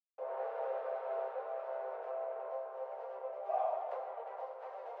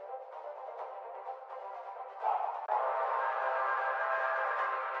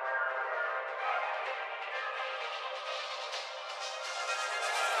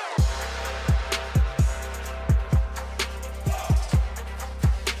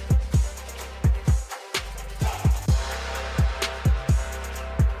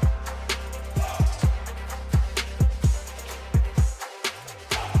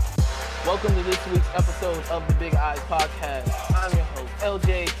Welcome to this week's episode of the Big Eyes Podcast. I'm your host,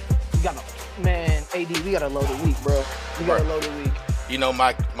 LJ. We got AD, we got a loaded week, bro. We got a loaded week. You know,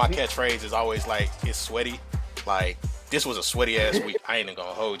 my catchphrase is always like, it's sweaty. Like, this was a sweaty ass week. I ain't even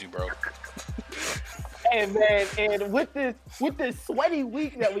gonna hold you, bro. And man, and with this sweaty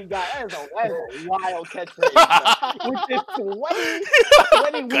week that we got, that's a wild catchphrase. With this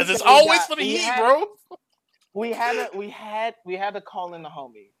sweaty week, because it's always for the heat, bro. We had to call in the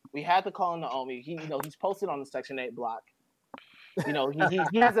homie. He's posted on the Section 8 block. You know, he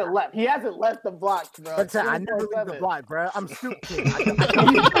hasn't left. He hasn't left the block, bro. But I never leave the block, bro. I'm stupid. He's a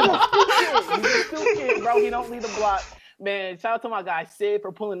stupid kid, bro. He don't leave the block. Man, shout out to my guy Sid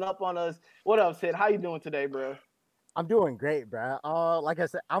for pulling up on us. What up, Sid? How you doing today, bro? I'm doing great, bro. Like I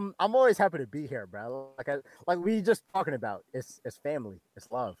said, I'm always happy to be here, bro. Like we just talking about, it's family, it's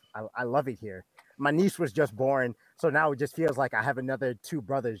love. I love it here. My niece was just born, so now it just feels like I have another two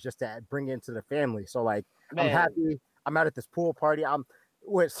brothers just to bring into the family. So like, man. I'm happy. I'm out at this pool party. I'm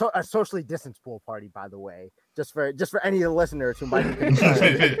with a socially distanced pool party, by the way, just for any of the listeners who might be concerned.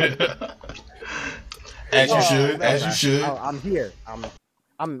 As you should. I'm here.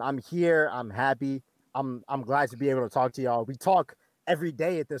 I'm here. I'm happy. I'm glad to be able to talk to y'all. We talk every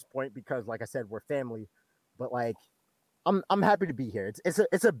day at this point because, like I said, we're family. But like, I'm happy to be here.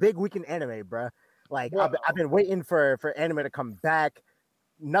 It's a big week in anime, bro. Like I've been waiting for anime to come back.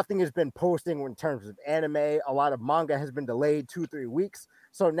 Nothing has been posting in terms of anime. A lot of manga has been delayed 2-3 weeks.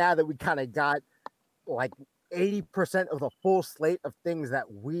 So now that we kind of got like 80% of the full slate of things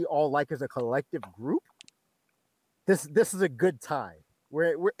that we all like as a collective group, this is a good time.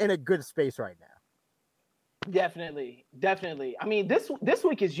 We're in a good space right now. Definitely. I mean, this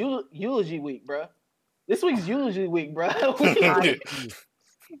week is eulogy week, bro. This week's eulogy week, bro.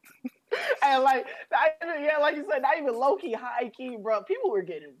 And like you said, not even low key, high key, bro. People were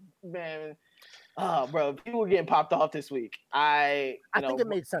getting popped off this week. I think it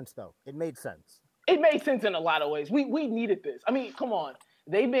made sense though. It made sense. It made sense in a lot of ways. We needed this. I mean, come on.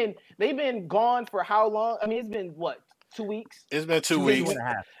 They've been gone for how long? I mean, it's been what, 2 weeks? It's been 2 weeks.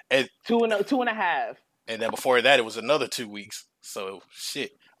 2.5. Two and a half. And then before that, it was another 2 weeks. So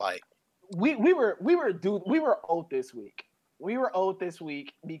shit, like we were owed this week. We were owed this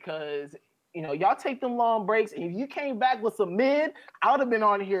week because, you know, y'all take them long breaks. And if you came back with some mid, I would have been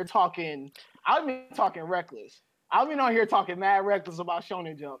on here talking. I would have been talking reckless. I would have been on here talking mad reckless about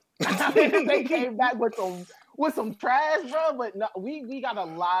Shonen Jump. They came back with some trash, bro. But no, we got a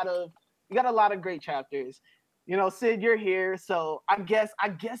lot of great chapters. You know, Sid, you're here, so I guess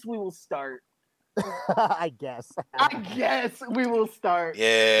we will start. I guess we will start.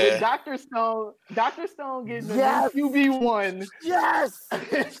 Yeah. With Dr. Stone. Dr. Stone gets the QB1. Yes.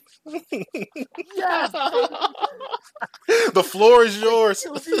 Yes. The floor is yours.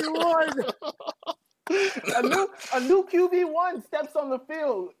 QB1. A new QB1 steps on the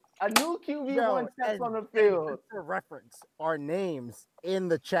field. A new QB1 steps on the field. For reference, our names in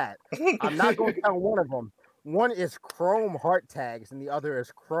the chat. I'm not going to tell one of them. One is Chrome Heart Tags, and the other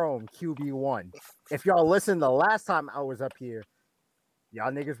is Chrome QB1. If y'all listened the last time I was up here,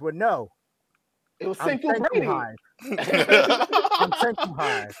 y'all niggas would know. It was Senku Brady. I'm Senku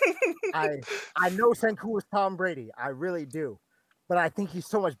High. I know Senku is Tom Brady. I really do. But I think he's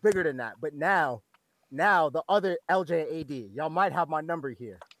so much bigger than that. But now the other LJAD, y'all might have my number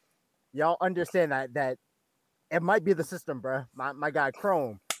here. Y'all understand that it might be the system, bro. My guy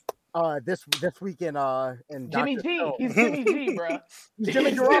Chrome. This week in Jimmy Dr. G. Stone. He's Jimmy G, bro. He's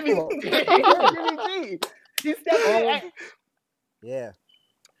Jimmy Garoppolo. He's Jimmy G. He's stepping. Yeah.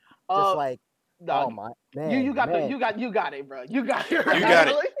 Just like no, oh my man. You got it, bro. You got it.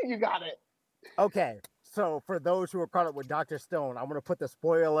 You got it. Okay. So for those who are caught up with Dr. Stone, I'm gonna put the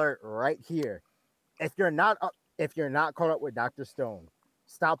spoiler alert right here. If you're not caught up with Dr. Stone,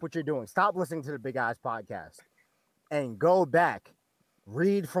 stop what you're doing. Stop listening to the Big Eyes podcast and go back.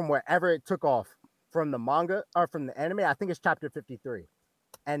 Read from wherever it took off from the manga or from the anime. I think it's chapter 53.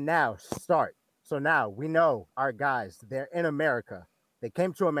 And now start. So now we know our guys, they're in America. They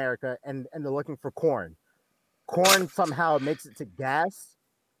came to America and they're looking for corn. Corn somehow makes it to gas,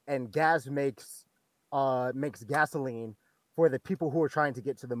 and gas makes gasoline for the people who are trying to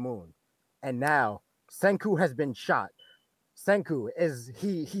get to the moon. And now Senku has been shot. Senku is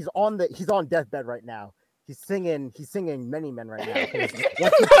he's on deathbed right now. He's singing Many Men right now. Once he gets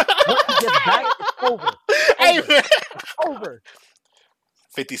back, it's over. It's over.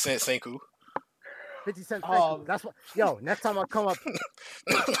 50 Cent Senku. 50 Cent Senku. That's what. Yo, next time I come up to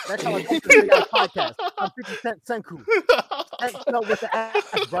the podcast, I'm 50 Cent Senku. spelled with the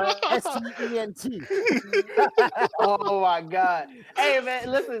S, bro. S-C-E-N-T. Oh my god. Hey man,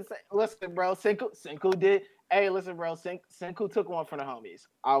 listen, bro. Senku did. Hey, listen, bro. Senku took one for the homies.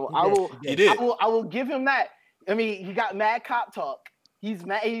 He did. I will give him that. I mean, he got mad cop talk. He's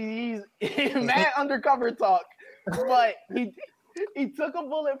mad. He's mad undercover talk. But he took a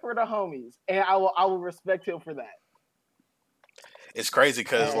bullet for the homies, and I will respect him for that. It's crazy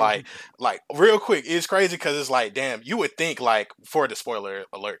because like real quick, it's crazy because it's like, damn, you would think like for the spoiler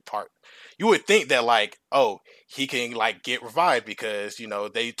alert part, you would think that like, oh, he can like get revived because you know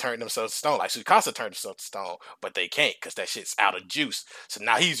they turned themselves to stone, like Tsukasa turned himself to stone, but they can't because that shit's out of juice. So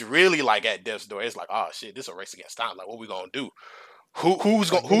now he's really like at death's door. It's like, oh shit, this is a race against time. Like, what we gonna do? Who's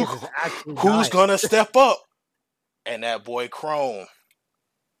gonna step up? And that boy Chrome.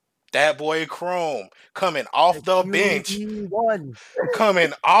 Coming off the bench.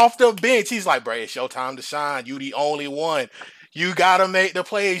 Coming off the bench. He's like, bro, it's your time to shine. You the only one. You gotta make the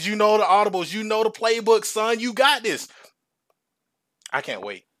plays. You know the audibles. You know the playbook, son. You got this. I can't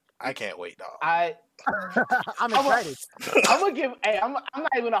wait, dog. I'm excited. I'm not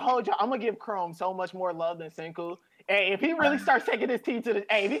even gonna hold you. I'm gonna give Chrome so much more love than Senku. Hey, if he really starts taking his team to the,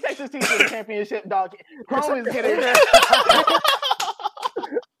 if he takes his team to the championship, dog, Chrome is getting there.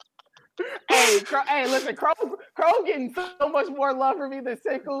 Hey, listen, Chrome getting so much more love for me than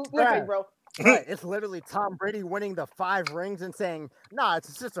Senku. Listen, bro. Right, it's literally Tom Brady winning the 5 rings and saying, "Nah, it's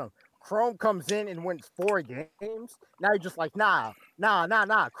a system." Chrome comes in and wins 4 games. Now you're just like, nah. Chrome,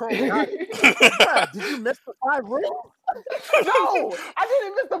 got it. Bruh, did you miss the 5 rings? No, I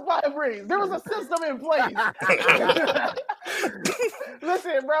didn't miss the 5 rings. There was a system in place.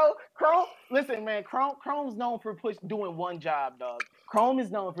 Listen, bro. Chrome's known for doing one job, dog. Chrome is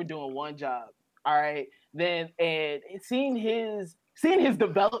known for doing one job. All right. Then and seeing his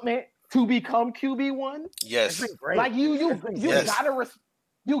development to become QB1. Yes. Like you yes.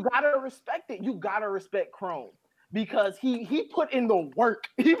 You gotta respect it. You gotta respect Chrome because he put in the work.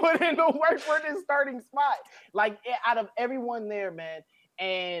 He put in the work for this starting spot. Like out of everyone there, man.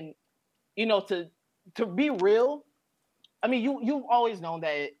 And you know, to be real, I mean, you've always known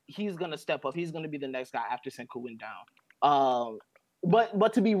that he's gonna step up. He's gonna be the next guy after Senku went down.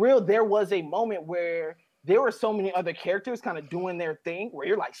 But to be real, there was a moment where there were so many other characters kind of doing their thing where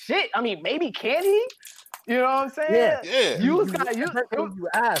you're like, shit. I mean, maybe can he? You know what I'm saying? Yeah. You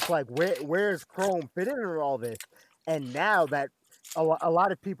ask like, where's Chrome fit in all this? And now that a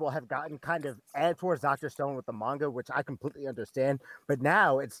lot of people have gotten kind of add towards Dr. Stone with the manga, which I completely understand, but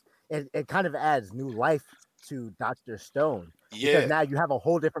now it kind of adds new life to Dr. Stone. Yeah. Because now you have a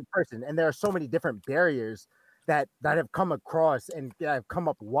whole different person, and there are so many different barriers that have come across and have come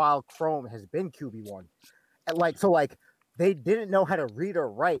up while Chrome has been QB1. And they didn't know how to read or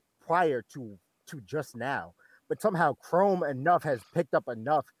write prior to just now, but somehow Chrome has picked up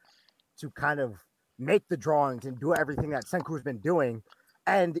enough to kind of make the drawings and do everything that Senku's been doing,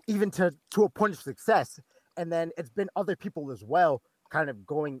 and even to a point of success. And then it's been other people as well kind of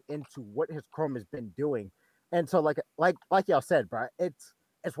going into what his Chrome has been doing. And so like y'all said, bro, it's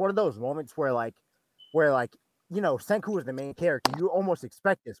one of those moments where you know, Senku is the main character. You almost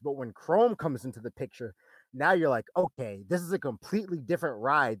expect this, but when Chrome comes into the picture, now you're like, okay, this is a completely different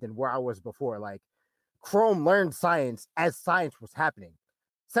ride than where I was before. Like, Chrome learned science as science was happening.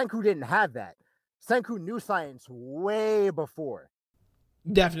 Senku didn't have that. Senku knew science way before.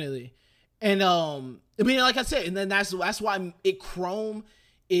 Definitely. And I mean, like I said, and then that's why Chrome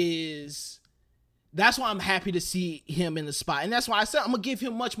is. That's why I'm happy to see him in the spot. And that's why I said I'm gonna give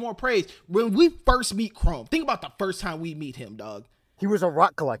him much more praise. When we first meet Chrome, think about the first time we meet him, dog. He was a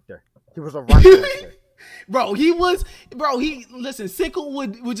rock collector. Listen, Sickle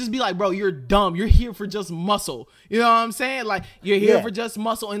would just be like, bro, you're dumb. You're here for just muscle. You know what I'm saying? Like, you're here for just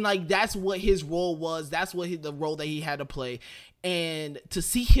muscle. And like, that's what his role was. That's what the role that he had to play. And to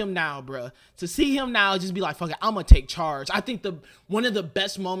see him now, just be like, fuck it, I'm gonna take charge. I think one of the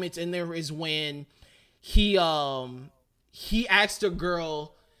best moments in there is when he asked a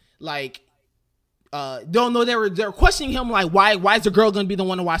girl, like, don't know, they're questioning him, like, why is the girl gonna be the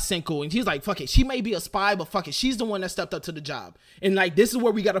one to watch Senku? And he's like, fuck it, she may be a spy, but fuck it, she's the one that stepped up to the job. And like, this is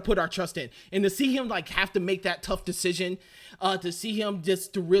where we gotta put our trust in. And to see him like have to make that tough decision, to see him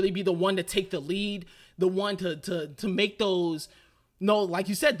just to really be the one to take the lead, the one to make those, like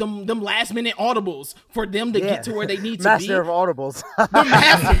you said, them last minute audibles for them to get to where they need to be. Master of audibles.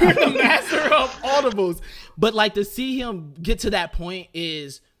 the master of audibles. But like, to see him get to that point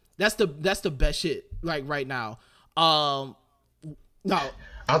that's the best shit, like, right now. No,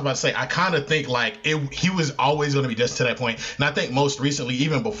 I I was about to say, I kind of think like he was always going to be just to that point. And I think most recently,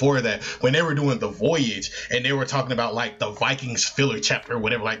 even before that, when they were doing The Voyage and they were talking about like the Vikings filler chapter or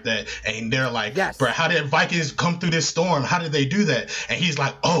whatever like that. And they're like, Yes. bro, how did Vikings come through this storm? How did they do that? And he's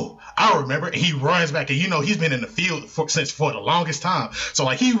like, oh, I remember. And he runs back, and he's been in the field since for the longest time. So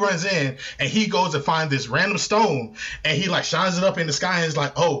like he runs in and he goes to find this random stone and he like shines it up in the sky and is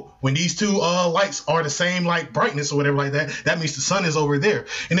like, oh, when these two lights are the same like brightness or whatever like that, that means the sun is over there.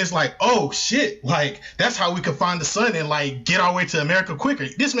 And it's like, oh shit, like that's how we could find the sun and like get our way to America quicker.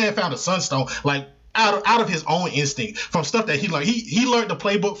 This man found a sunstone like out of his own instinct from stuff that he learned. He learned the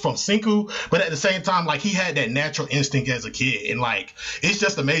playbook from Senku, but at the same time, like he had that natural instinct as a kid, and like it's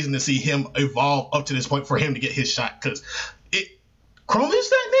just amazing to see him evolve up to this point for him to get his shot. Because Chrome is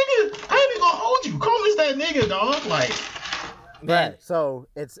that nigga. I ain't even gonna hold you. Chrome is that nigga, dog. Like, right. So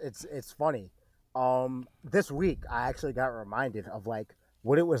it's funny. This week I actually got reminded of like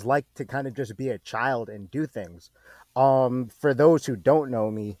what it was like to kind of just be a child and do things. For those who don't know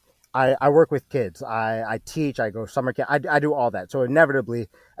me, I work with kids. I teach. I go summer camp. I do all that. So inevitably,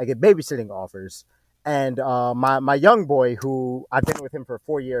 I get babysitting offers. And my young boy, who I've been with him for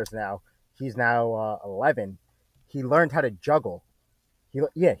 4 years now, he's now 11. He learned how to juggle.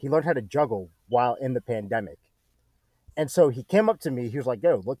 He learned how to juggle while in the pandemic. And so he came up to me. He was like,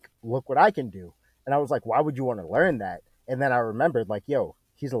 "Yo, look what I can do." And I was like, "Why would you want to learn that?" And then I remembered, like, "Yo,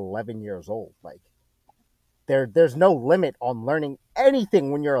 he's 11 years old. Like, there's no limit on learning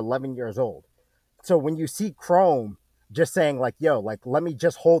anything when you're 11 years old." So when you see Chrome just saying like, yo, like, let me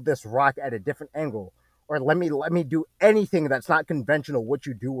just hold this rock at a different angle, or let me do anything that's not conventional, what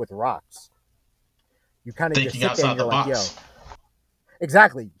you do with rocks, you kind of just sit there and you're like, yo,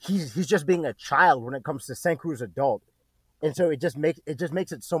 exactly. He's just being a child when it comes to Senku's adult. And so it just makes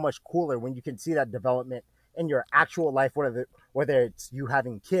it so much cooler when you can see that development in your actual life, whether it's you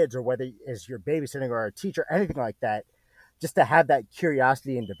having kids or whether it's your babysitting or a teacher, anything like that. Just to have that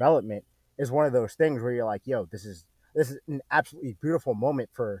curiosity and development is one of those things where you're like, yo, this is an absolutely beautiful moment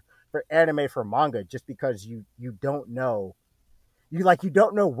for anime, for manga, just because you don't know. You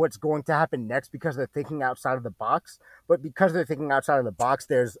don't know what's going to happen next because they're thinking outside of the box. But because they're thinking outside of the box,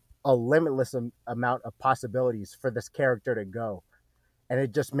 there's a limitless amount of possibilities for this character to go. And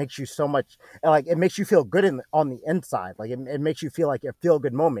it just makes you so much, like, it makes you feel good on the inside. Like, it makes you feel like a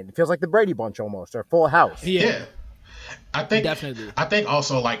feel-good moment. It feels like the Brady Bunch almost, or Full House. Yeah. I think definitely. I think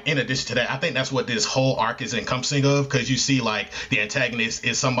also, like, in addition to that, I think that's what this whole arc is encompassing of, because you see like the antagonist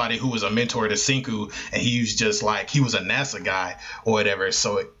is somebody who was a mentor to Senku, and he was just like, he was a NASA guy or whatever.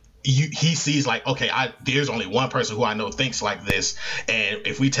 So he sees like, okay, there's only one person who I know thinks like this, and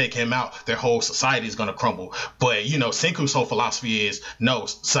if we take him out, their whole society is going to crumble. But Senku's whole philosophy is, no,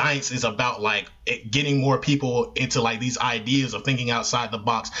 science is about like getting more people into like these ideas of thinking outside the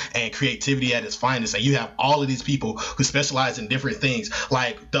box and creativity at its finest. And you have all of these people who specialize in different things.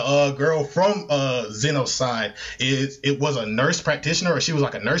 Like the girl from Zeno's side it was a nurse practitioner, or she was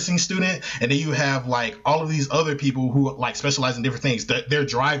like a nursing student. And then you have like all of these other people who like specialize in different things. Their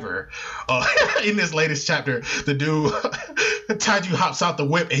driver in this latest chapter, the dude Taiju hops out the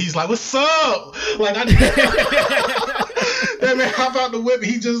whip and he's like, "What's up?" Like, that man hop out the whip.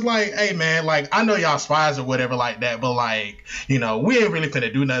 He just like, "Hey man, like, I know y'all spies or whatever like that, but like, we ain't really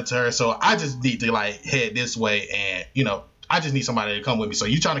finna do nothing to her. So I just need to like head this way, and I just need somebody to come with me. So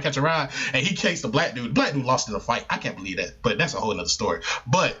you trying to catch a ride?" And he takes the black dude. The black dude lost in the fight. I can't believe that, but that's a whole nother story.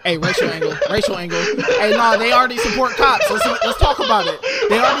 But hey, racial angle. Hey, no, they already support cops. Let's talk about it.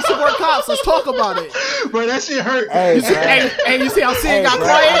 They already support cops. Let's talk about it. Bro, that shit hurt. Hey, you see how Sid got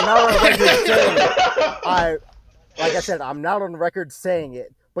quiet? Like I said, I'm not on record saying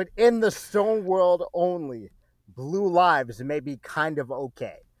it, but in the Stone world only, blue lives may be kind of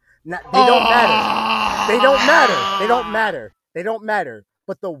okay. They don't matter.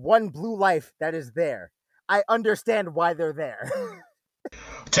 But the one blue life that is there, I understand why they're there.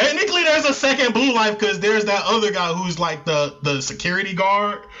 Technically, there's a second blue life, because there's that other guy who's like the security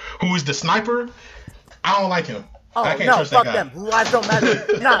guard, who is the sniper. I don't like him. Oh, I can't no, trust fuck that guy. them. Blue lives don't matter.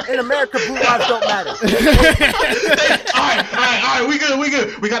 Nah, in America, blue lives don't matter. All right. We good.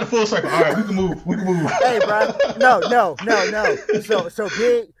 We got the full circle. All right, we can move. Hey, bro. No.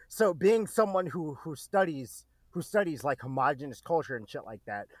 So being someone who studies like homogenous culture and shit like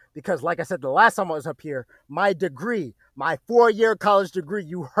that, because like I said, the last time I was up here, my degree, my 4-year college degree,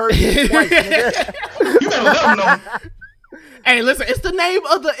 you heard me twice, nigga. You better let them know. Hey, listen, it's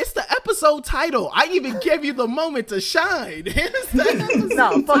the episode title. I even gave you the moment to shine. It's the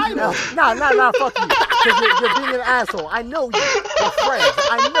episode title. No, fuck you. Because you're being an asshole. I know you. We're friends.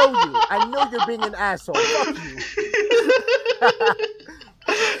 I know you. I know you're being an asshole. Fuck you.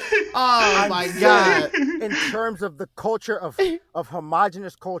 Oh my god! In terms of the culture of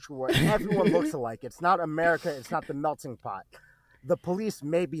homogenous culture where everyone looks alike, it's not America, it's not the melting pot. The police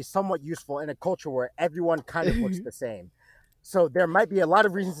may be somewhat useful in a culture where everyone kind of looks the same. So there might be a lot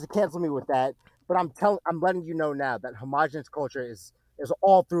of reasons to cancel me with that, but I'm letting you know now that homogenous culture is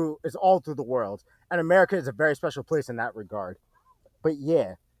all through the world, and America is a very special place in that regard. But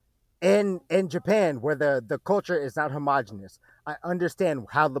yeah, in Japan, where the culture is not homogenous, I understand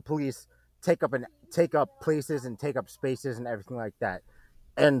how the police take up places and take up spaces and everything like that.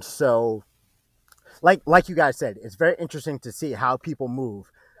 And so, like you guys said, it's very interesting to see how people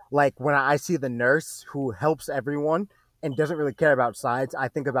move. Like when I see the nurse who helps everyone and doesn't really care about sides, I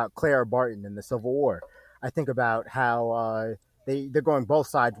think about Clara Barton in the Civil War. I think about how they're going both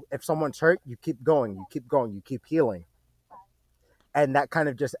sides. If someone's hurt, you keep going, you keep healing. And that kind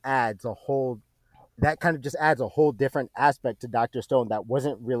of just adds a whole different aspect to Dr. Stone that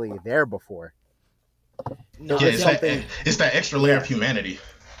wasn't really there before. No, it's that extra layer of humanity.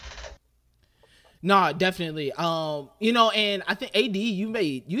 No, definitely. And I think AD,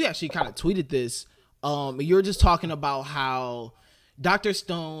 you actually kind of tweeted this. You were just talking about how Dr.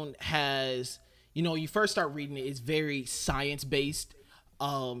 Stone has, you first start reading it, it's very science based.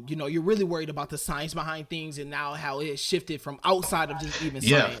 You're really worried about the science behind things, and now how it has shifted from outside of just even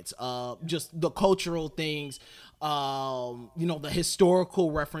science, just the cultural things, the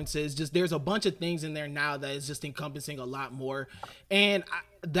historical references. Just there's a bunch of things in there now that is just encompassing a lot more, and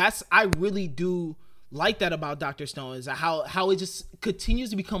I really do like that about Dr. Stone, is how it just continues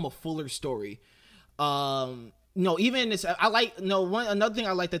to become a fuller story. Even this, another thing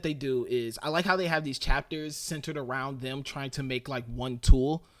I like that they do is I like how they have these chapters centered around them trying to make like one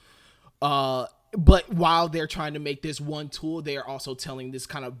tool. But while they're trying to make this one tool, they are also telling this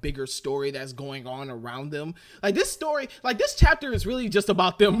kind of bigger story that's going on around them. Like this chapter is really just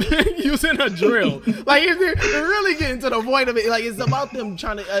about them using a drill. Like they're really getting to the point of it. Like it's about them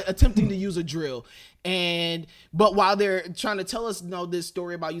attempting to use a drill. But while they're trying to tell us, this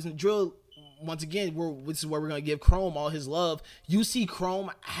story about using a drill, once again, this is where we're going to give Chrome all his love. You see Chrome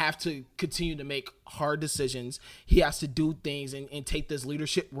have to continue to make hard decisions. He has to do things and take this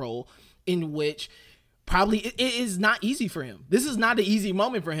leadership role in which probably it is not easy for him. This is not an easy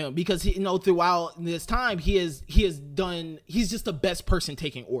moment for him because throughout this time he's just the best person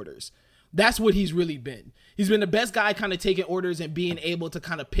taking orders. That's what he's really been. He's been the best guy kind of taking orders and being able to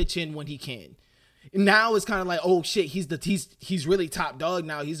kind of pitch in when he can. Now it's kind of like, oh shit, he's really top dog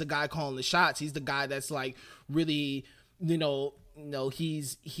now. He's the guy calling the shots. He's the guy that's like really,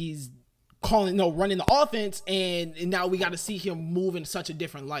 he's calling, running the offense, and now we got to see him move in such a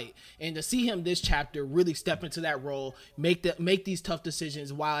different light. And to see him this chapter really step into that role, make these tough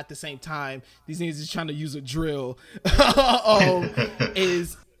decisions while at the same time these niggas is trying to use a drill,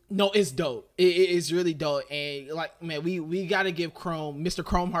 it's dope. It's really dope. And like, man, we got to give Mr.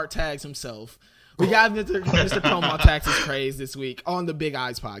 Chrome Heart Tags himself. We got Mr. Chrome Heart Tags his praise this week on the Big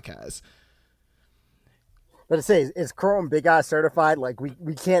Eyes podcast. But it says, is Chrome Big Eye certified? Like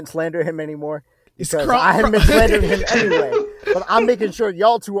we can't slander him anymore because I haven't been slandering him anyway. But I'm making sure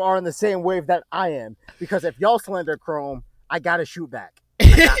y'all two are on the same wave that I am, because if y'all slander Chrome, I gotta shoot back.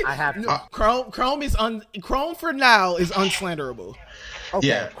 I have to. Chrome for now is unslanderable. Okay,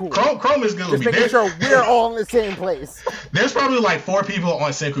 yeah, cool. Chrome is good. Just making sure we're all in the same place. There's probably like 4 people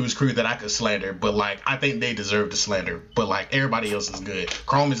on Senku's crew that I could slander, but like I think they deserve to slander. But like everybody else is good.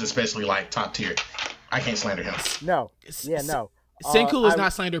 Chrome is especially like top tier. I can't slander him. No. Yeah, no. Senku is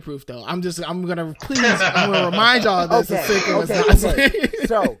not slander proof though. I'm gonna remind y'all of this. Senku is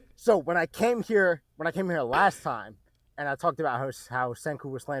not. So when I came here last time, and I talked about how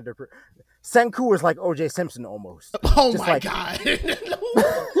Senku was slander proof. Senku was like OJ Simpson almost. Oh my god.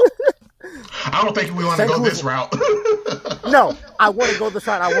 I don't think we want to go this route. No, I want to go this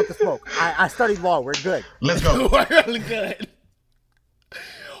route. I want the smoke. I studied law. We're good. Let's go. We're really good.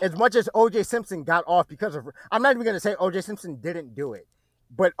 As much as OJ Simpson got off because of, I'm not even going to say OJ Simpson didn't do it,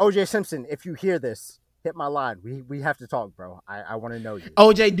 but OJ Simpson, if you hear this, hit my line. We have to talk, bro. I want to know you.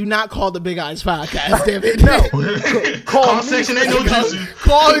 OJ, do not call the Big Eyes podcast, damn it. No. Call Section 8 no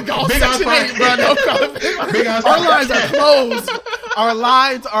jutsu. Call Section 8, bro. No, call Big Eyes. Our lines are closed. Our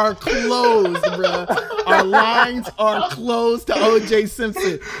lines are closed, bro. Our lines are closed to OJ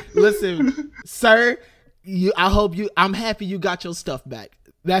Simpson. Listen, sir, I'm happy you got your stuff back.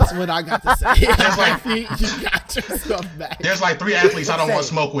 That's what I got to say. You got your stuff back. There's like 3 athletes I don't want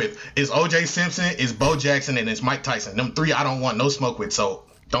smoke with. It's OJ Simpson, it's Bo Jackson, and it's Mike Tyson. Them 3 I don't want no smoke with, so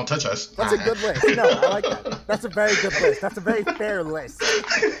don't touch us. That's a good list. No, I like that. That's a very good list. That's a very fair list.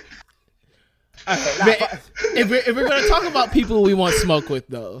 If we're going to talk about people we want smoke with,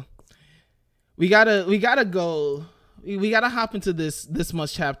 though, we gotta go. We gotta hop into this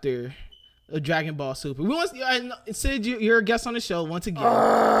month's chapter of Dragon Ball Super. We want Sid, you're a guest on the show once again.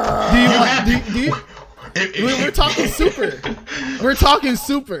 We're talking Super. We're talking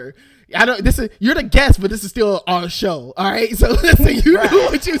Super. You're the guest, but this is still our show. All right, so listen, you knew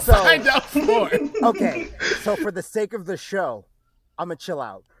what you signed up for. Okay, so for the sake of the show, I'm gonna chill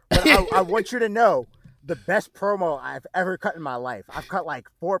out. But I want you to know the best promo I've ever cut in my life. I've cut like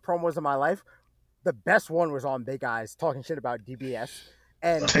 4 promos in my life. The best one was on Big Eyes talking shit about DBS.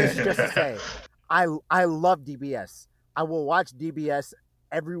 And this is just to say, I love DBS. I will watch DBS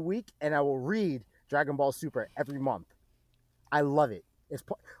every week, and I will read Dragon Ball Super every month. I love it. It's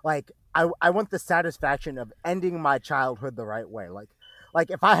like I want the satisfaction of ending my childhood the right way. Like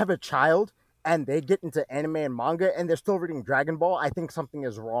if I have a child and they get into anime and manga and they're still reading Dragon Ball, I think something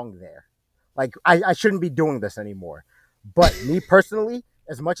is wrong there. Like I shouldn't be doing this anymore. But me personally,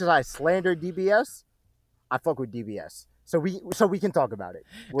 as much as I slander DBS, I fuck with DBS. So we can talk about it.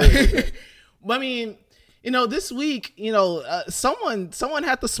 I mean, this week, someone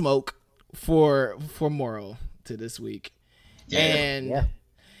had to smoke for Moro to this week. Yeah. And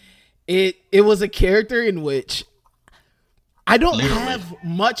it was a character in which I don't have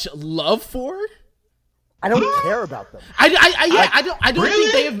much love for. I don't care about them. I don't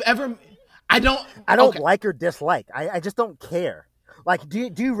really? think they have ever. I don't like or dislike. I just don't care. Like,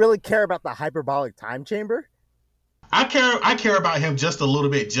 do you really care about the hyperbolic time chamber? I care about him just a little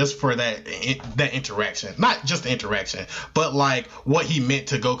bit, just for that interaction. Not just the interaction, but like what he meant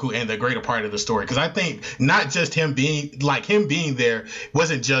to Goku and the greater part of the story. Because I think not just him being there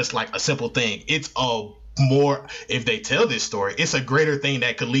wasn't just like a simple thing. It's a more, if they tell this story, it's a greater thing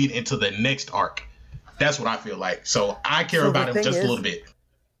that could lead into the next arc. That's what I feel like. So I care about him just a little bit.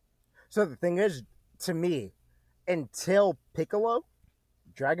 So the thing is, to me, until Piccolo,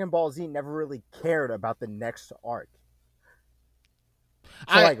 Dragon Ball Z never really cared about the next arc.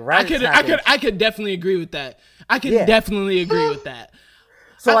 So I could definitely agree with that. I can definitely agree with that.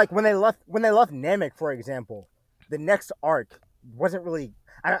 So like when they left Namek, for example, the next arc wasn't really.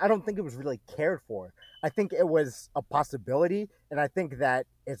 I don't think it was really cared for. I think it was a possibility, and I think that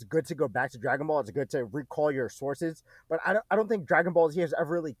it's good to go back to Dragon Ball. It's good to recall your sources, but I don't think Dragon Ball Z has ever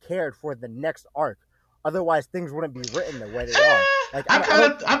really cared for the next arc. Otherwise, things wouldn't be written the way they are. Like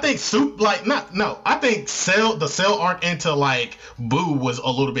I think the Cell arc into like Boo was a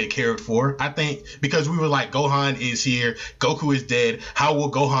little bit cared for. I think because we were like, Gohan is here, Goku is dead. How will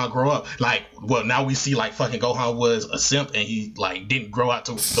Gohan grow up? Like, well, now we see like fucking Gohan was a simp and he like didn't grow out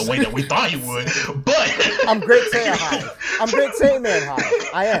to the way that we thought he would. But I'm Great Saiyan high. I'm Great Saiyan Man high.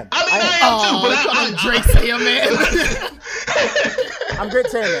 I am. I am too. But I'm Drake Saiyan Man. I'm Great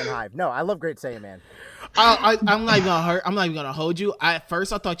Saiyan Man high. No, I love Great Saiyan Man. I'm not even gonna hold you. At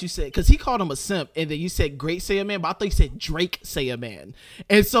first, I thought you said, because he called him a simp, and then you said Great Saiyan Man, but I thought you said Drake Saiyan Man,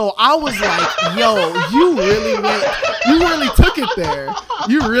 and so I was like, "Yo, you really took it there.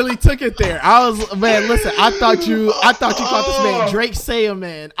 You really took it there." I was, man, listen, I thought you called this man Drake Saiyan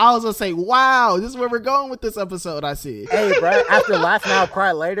Man. I was gonna say, "Wow, this is where we're going with this episode." I see. Hey, bro, after Laugh Now,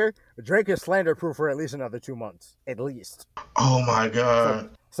 Cry Later, Drake is slander proof for at least another 2 months, at least. Oh my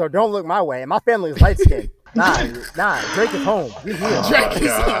god. So don't look my way. And my family is light skinned. Nah, Drake is home. We here. Drake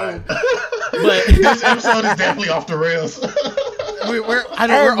is home. But this episode is definitely off the rails. we're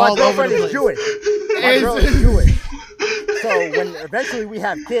all over the place. Jewish. My girl is Jewish. So when eventually we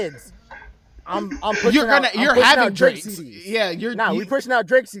have kids, I'm pushing you're having Drake Drakes. CDs. Yeah, we pushing out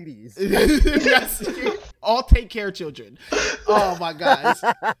Drake CDs. Yes. All take care children. Oh my gosh.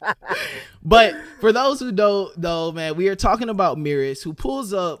 But for those who don't know, man, we are talking about Miris, who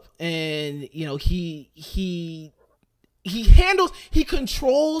pulls up and he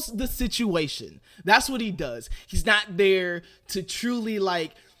controls the situation. That's what he does. He's not there to truly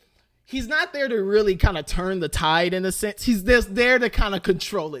he's not there to really kind of turn the tide in a sense. He's just there to kind of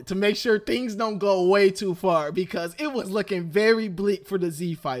control it, to make sure things don't go way too far, because it was looking very bleak for the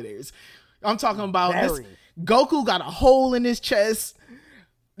Z fighters. I'm talking about this. Goku got a hole in his chest.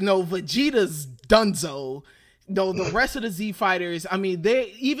 Vegeta's dunzo. The rest of the Z fighters, I mean,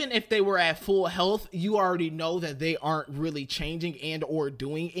 they, even if they were at full health, you already know that they aren't really changing and or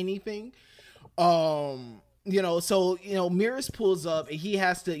doing anything. Miris pulls up and he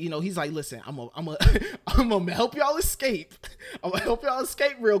has to, he's like, listen, I'm gonna help y'all escape. I'm gonna help y'all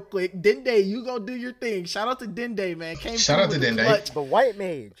escape real quick. Dende, you go do your thing. Shout out to Dende, man. Shout out to Dende. The white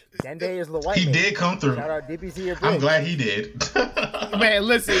mage. Dende is the white mage. He did come through. Shout out DBZ. I'm glad he did. Man,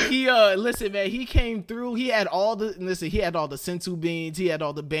 listen, he came through. He had all the sensu beans. He had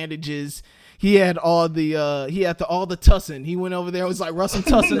all the bandages. he had all the all the tussin. He went over there and was like, rub some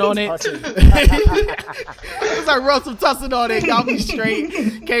tussin on it. It was like, rub some tussin on it. Got me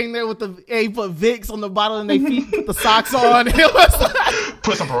straight. Came there with he put Vicks on the bottom of their feet, put the socks on. It was like,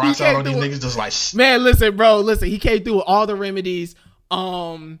 put some peroxide on these niggas, just like, man, listen, bro, he came through with all the remedies.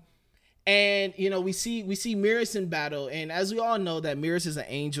 And you know, we see Mirrors in battle, and as we all know that Mirrors is an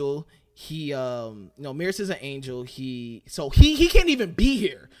angel. Mirrors is an angel. He can't even be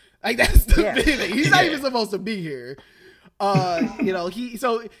here. Like, that's the thing. He's not even supposed to be here.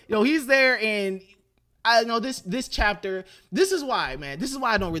 He's there, and I know this chapter. This is why, man. This is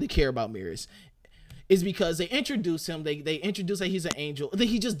why I don't really care about Mirrors. Is because they introduce him. They introduce that he's an angel. Then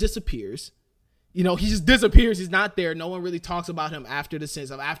he just disappears. You know, he just disappears. He's not there. No one really talks about him after the sense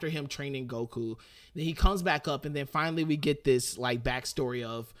of after him training Goku. Then he comes back up, and then finally we get this like backstory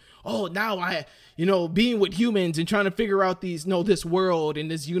of, oh, now being with humans and trying to figure out this world and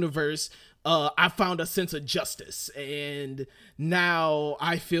this universe, I found a sense of justice. And now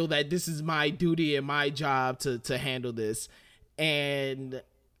I feel that this is my duty and my job to handle this. And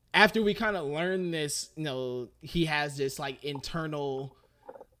after we kind of learn this, he has this like internal,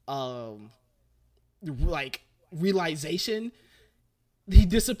 like realization. He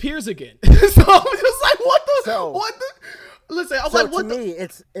disappears again. So I'm just like, what the? Listen, I was like, what? To me,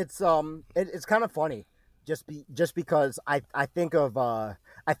 it's kind of funny, just because I think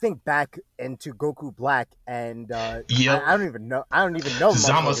back into Goku Black, and I don't even know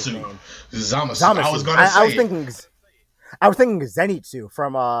Zamasu. I was thinking Zenitsu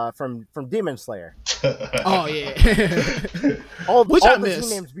from Demon Slayer. Oh yeah. all I the miss.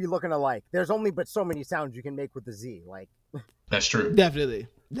 Z names be looking alike. There's only but so many sounds you can make with the Z. Like, that's true. Definitely.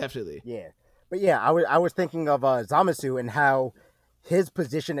 Yeah. But yeah, I was thinking of Zamasu and how his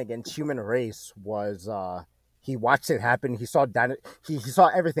position against human race was he watched it happen. He saw he saw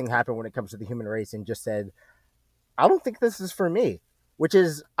everything happen when it comes to the human race, and just said, I don't think this is for me. Which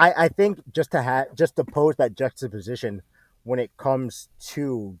is, I think, just to pose that juxtaposition when it comes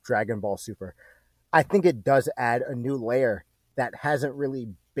to Dragon Ball Super, I think it does add a new layer that hasn't really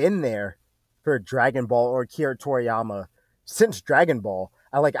been there for Dragon Ball or Akira Toriyama since Dragon Ball.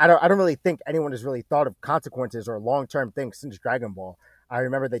 I don't really think anyone has really thought of consequences or long-term things since Dragon Ball. I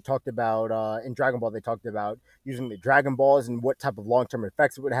remember they talked about in Dragon Ball, they talked about using the Dragon Balls and what type of long-term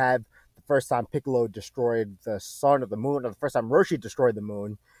effects it would have. The first time Piccolo destroyed the sun or the moon, or the first time Roshi destroyed the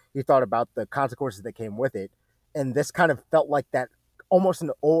moon, he thought about the consequences that came with it. And this kind of felt like that, almost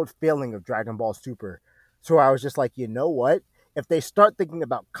an old feeling of Dragon Ball Super. So I was just like, you know what? If they start thinking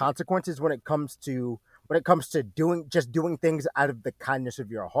about consequences when it comes to doing things out of the kindness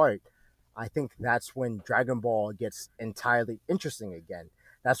of your heart, I think that's when Dragon Ball gets entirely interesting again.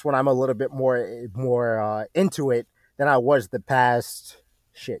 That's when I'm a little bit more into it than I was the past.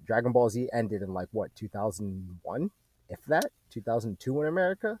 Shit, Dragon Ball Z ended in 2001, if that, 2002 in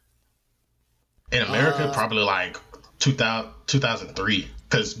America. In America, probably 2003,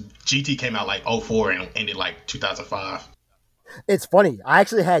 because GT came out 2004 and ended 2005. It's funny. I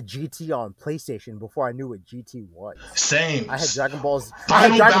actually had GT on PlayStation before I knew what GT was. Same. I had Dragon Ball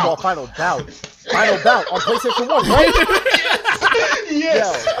Final Bout on PlayStation 1, right?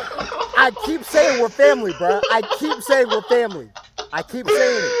 Yes. Yo, I keep saying we're family, bro. I keep saying it.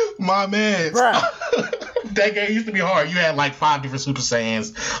 My man. Bro. That game used to be hard. You had 5 different Super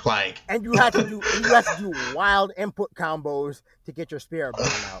Saiyans, and you had to do wild input combos to get your spirit bomb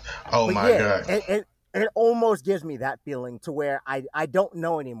out. Oh, my God. And it almost gives me that feeling to where I don't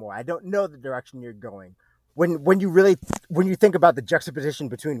know anymore. I don't know the direction you're going. When you think about the juxtaposition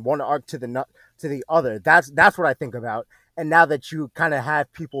between one arc to the other, that's what I think about. And now that you kind of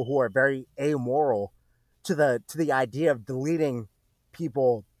have people who are very amoral to the idea of deleting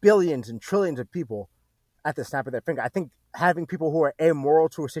people, billions and trillions of people at the snap of their finger, I think having people who are amoral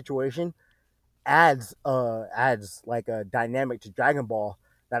to a situation adds like a dynamic to Dragon Ball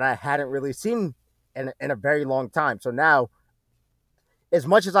that I hadn't really seen in a very long time. So now, as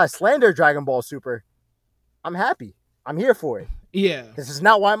much as I slander Dragon Ball Super, I'm happy. I'm here for it. Yeah. This is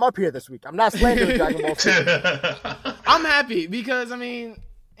not why I'm up here this week. I'm not slandering Dragon Ball Super. I'm happy because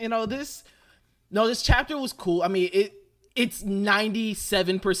this chapter was cool. I mean, it's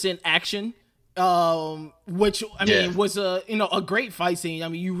 97% action. Which was a great fight scene. I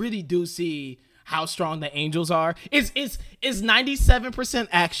mean, you really do see how strong the angels are. It's 97%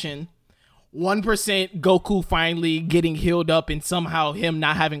 action, 1% Goku finally getting healed up and somehow him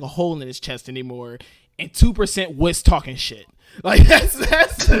not having a hole in his chest anymore, and 2% Whis talking shit. Like that's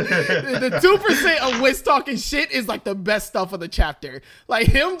the 2% of Whis talking shit is the best stuff of the chapter. Like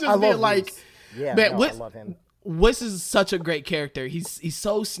him just being I love him. Whis is such a great character. He's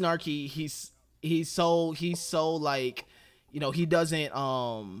so snarky. He's He's so like, he doesn't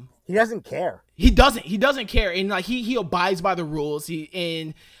care. He doesn't care, and like he abides by the rules.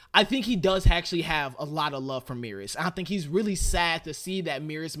 And I think he does actually have a lot of love for Miris. I think he's really sad to see that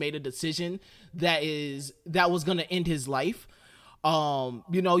Miris made a decision that was gonna end his life.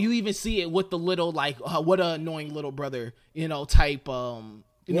 You even see it with the little like what an annoying little brother, type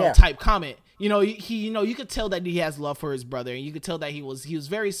type comment. You could tell that he has love for his brother, and you could tell that he was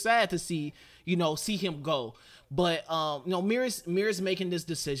very sad to see him go. But Miris making this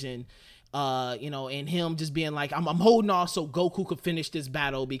decision, and him just being like, I'm holding off so Goku could finish this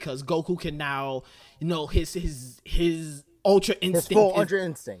battle, because Goku can now, his ultra instinct, his full ultra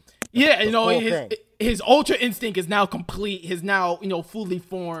instinct. Yeah, his ultra instinct is now complete. Is now fully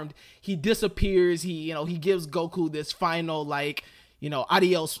formed. He disappears. He gives Goku this final like,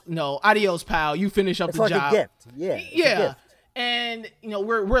 adios, pal. You finish up it's the like job. A gift. Yeah. Yeah. A gift. And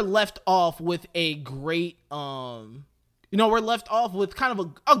we're left off with a great we're left off with kind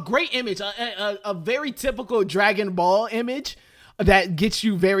of a great image, a very typical Dragon Ball image that gets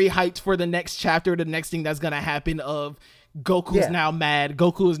you very hyped for the next chapter, the next thing that's gonna happen. Of Goku's now mad,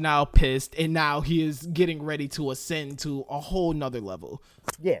 Goku is now pissed, and now he is getting ready to ascend to a whole nother level.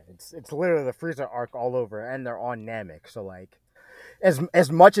 Yeah, it's literally the Frieza arc all over, and they're on Namek. So like,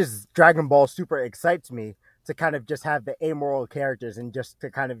 as much as Dragon Ball Super excites me to kind of just have the amoral characters and just to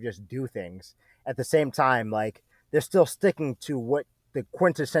kind of just do things, at the same time, like, they're still sticking to what the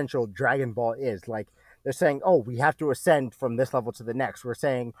quintessential Dragon Ball is. Like, they're saying, oh, we have to ascend from this level to the next. We're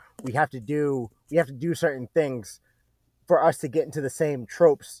saying we have to do certain things for us to get into the same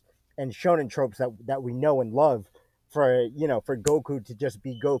tropes and shonen tropes that we know and love for Goku to just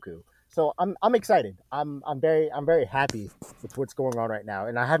be Goku. So I'm excited. I'm very happy with what's going on right now.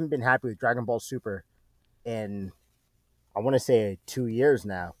 And I haven't been happy with Dragon Ball Super in, I want to say, 2 years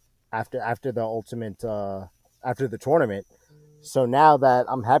now, after the ultimate after the tournament. So now that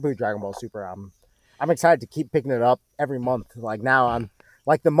I'm happy with Dragon Ball Super, I'm excited to keep picking it up every month. Like, now I'm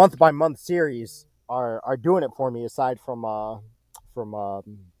like, the month by month series are doing it for me, aside from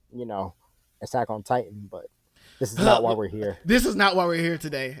Attack on Titan. But this is not why we're here. This is not why we're here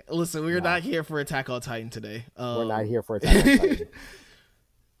today. Listen, we're not here for Attack on Titan today. We're not here for Attack on Titan.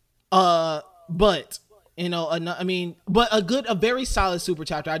 But but a very solid Super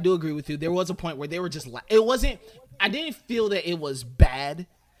chapter. I do agree with you. There was a point where they were just I didn't feel that it was bad.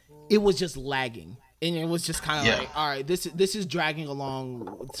 It was just lagging. And it was just kind of like, all right, this is dragging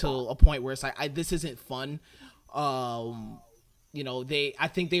along to a point where it's like, this isn't fun. I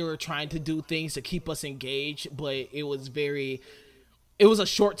think they were trying to do things to keep us engaged, but it was a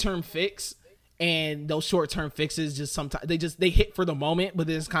short-term fix. And those short-term fixes just sometimes they hit for the moment, but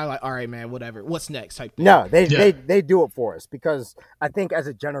then it's kind of like, all right, man, whatever. What's next? Type thing. No, they do it for us, because I think as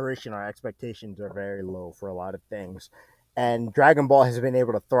a generation, our expectations are very low for a lot of things, and Dragon Ball has been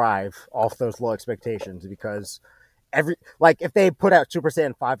able to thrive off those low expectations, because if they put out Super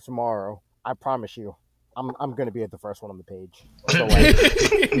Saiyan 5 tomorrow, I promise you, I'm gonna be at the first one on the page. So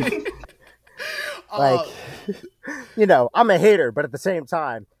I'm a hater, but at the same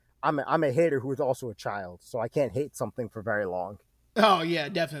time, I'm a hater who is also a child, so I can't hate something for very long. Oh yeah,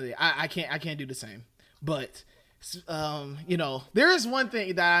 definitely. I can't do the same. But there is one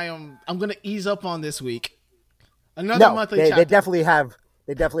thing that I'm gonna ease up on this week. Monthly chapter. They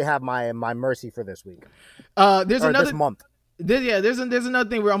definitely have my mercy for this week. There's another this month. There's another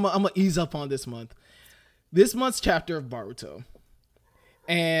thing where I'm gonna ease up on this month. This month's chapter of Boruto.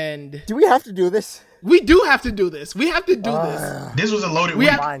 And do we have to do this? We do have to do this. We have to do this. This was a loaded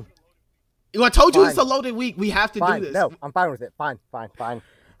week. Fine. I told you it's a loaded week. We have to do this. No, I'm fine with it. Fine.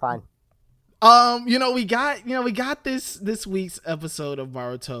 We got this week's episode of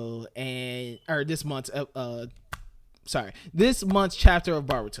Boruto this month's chapter of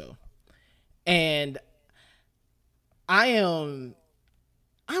Boruto, and I am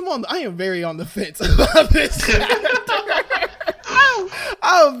very on the fence about this chapter.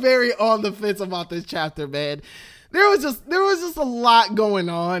 I'm very on the fence about this chapter, man. There was just a lot going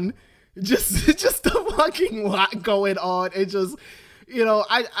on. Just a fucking lot going on. It just,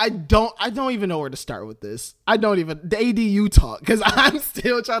 I don't even know where to start with this. The ADU talk, because I'm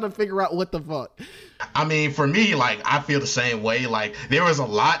still trying to figure out what the fuck. I mean, for me, like, I feel the same way. Like, there was a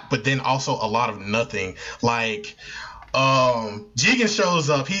lot, but then also a lot of nothing. Like, Jigen shows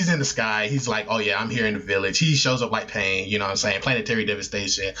up, he's in the sky, he's like, oh yeah, I'm here in the village. He shows up like Pain, you know what I'm saying, planetary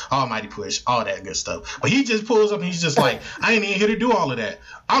devastation, almighty push, all that good stuff. But he just pulls up and he's just like, I ain't even here to do all of that.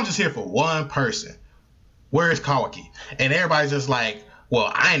 I'm just here for one person. Where is Kawaki? And everybody's just like,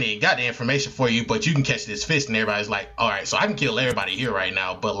 well, I ain't even got the information for you, but you can catch this fish. And everybody's like, all right, so I can kill everybody here right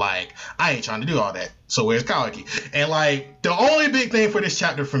now, but like, I ain't trying to do all that. So where's Kawaki? And like, the only big thing for this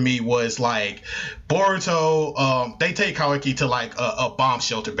chapter for me was like, Boruto, they take Kawaki to like a bomb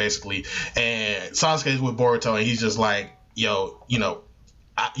shelter basically. And Sasuke's with Boruto and he's just like, yo,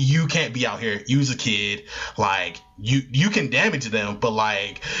 you can't be out here. You's a kid. Like you can damage them, but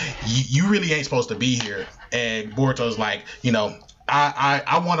like you really ain't supposed to be here. And Boruto's like,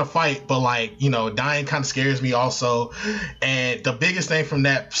 I want to fight, but like dying kind of scares me also. And the biggest thing from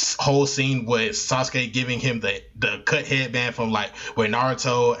that whole scene was Sasuke giving him the cut headband from like where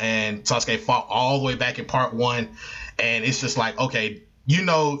Naruto and Sasuke fought all the way back in part 1. And it's just like, okay. You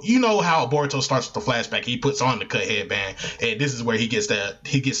know how Boruto starts with the flashback. He puts on the cut headband, and this is where he gets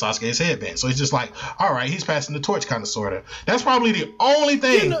Sasuke's headband. So it's just like, all right, he's passing the torch, kind of, sort of. That's probably the only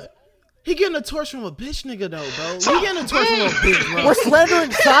thing. He getting a torch from a bitch nigga though, bro. He getting a torch from a bitch, bro. We're slandering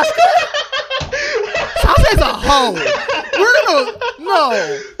Sasuke. Sasuke's a hoe.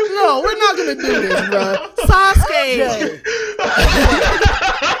 We're not gonna do this, bro. Sasuke.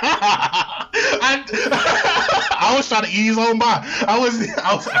 I was trying to ease on by. I was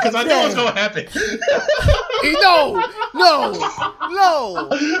because I knew it was gonna happen. No.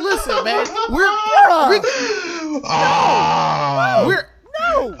 Listen, man.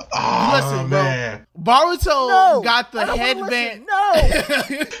 Listen, bro. Man. Boruto got the headband. No.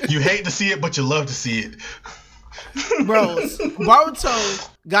 You hate to see it, but you love to see it. Bro, Boruto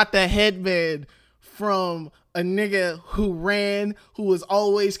got the headband from a nigga who was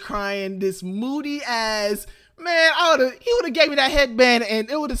always crying, this moody ass man. He would have gave me that headband and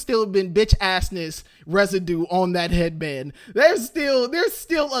it would have still been bitch assness residue on that headband. There's still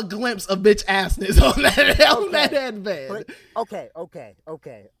a glimpse of bitch assness on that headband. But, okay.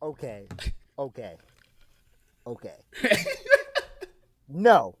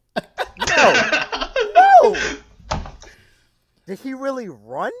 No. Did he really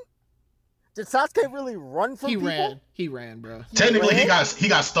run? Did Sasuke really run from people? He ran, bro. Technically, he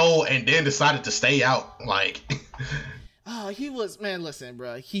got stole and then decided to stay out. Like, oh, he was, man. Listen,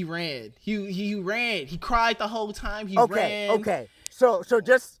 bro. He ran. He ran. He cried the whole time. He ran. Okay. So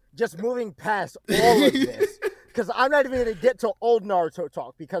just moving past all of this, because I'm not even gonna get to old Naruto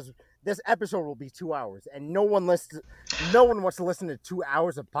talk because this episode will be 2 hours, and no one wants to listen to 2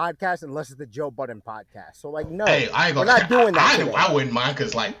 hours of podcast unless it's the Joe Budden podcast. So like, no, hey, we're not doing that. I wouldn't mind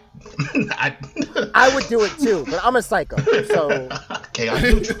because like, I would do it too, but I'm a psycho. So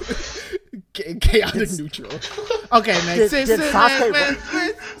chaotic neutral. Chaotic neutral. Okay, man.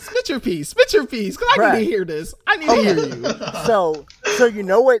 Spit your piece, because I need to hear this. I need to hear you. So you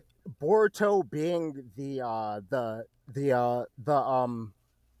know what Boruto being the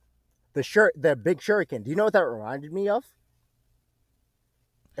big shuriken. Do you know what that reminded me of?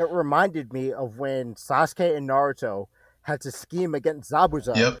 It reminded me of when Sasuke and Naruto had to scheme against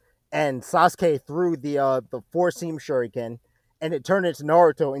Zabuza. Yep. And Sasuke threw the four-seam shuriken, and it turned into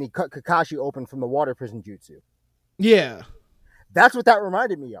Naruto, and he cut Kakashi open from the water prison jutsu. Yeah. That's what that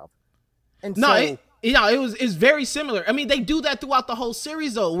reminded me of. And it's very similar. I mean, they do that throughout the whole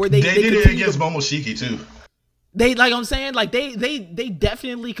series, though, where they did it against Momoshiki too. They, like I'm saying, like they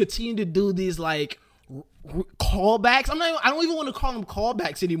definitely continue to do these like callbacks. I don't even want to call them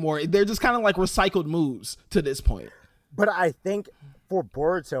callbacks anymore. They're just kind of like recycled moves to this point. But I think for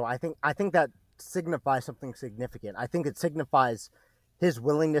Boruto, I think that signifies something significant. I think it signifies his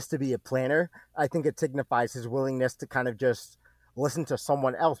willingness to be a planner. I think it signifies his willingness to kind of just listen to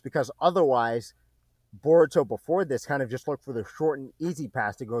someone else, because otherwise Boruto before this kind of just looked for the short and easy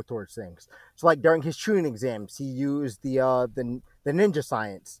path to go towards things. So like during his Chunin exams, he used the ninja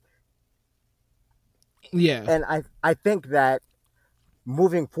science. Yeah. And I think that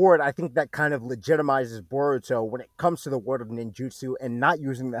moving forward, I think that kind of legitimizes Boruto when it comes to the world of ninjutsu and not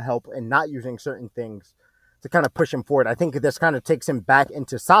using the help and not using certain things to kind of push him forward. I think this kind of takes him back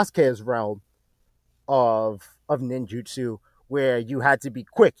into Sasuke's realm of ninjutsu, where you had to be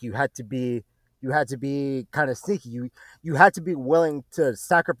quick, you had to be kind of sneaky, you had to be willing to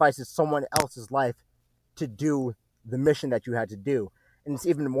sacrifice someone else's life to do the mission that you had to do. And it's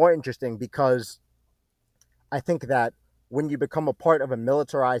even more interesting because I think that when you become a part of a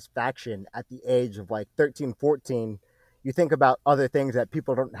militarized faction at the age of like 13, 14, you think about other things that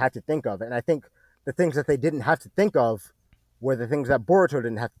people don't have to think of. And I think the things that they didn't have to think of were the things that Boruto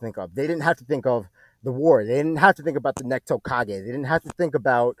didn't have to think of. They didn't have to think of the war. They didn't have to think about the Nekto Kage. They didn't have to think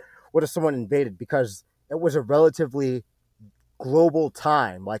about what if someone invaded, because it was a relatively global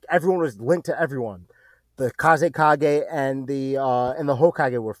time. Like everyone was linked to everyone. The Kazekage and the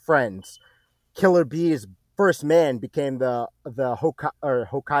Hokage were friends. Killer Bees first man became the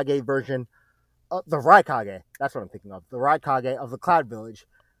Hokage version, the Raikage. That's what I'm thinking of. The Raikage of the Cloud Village,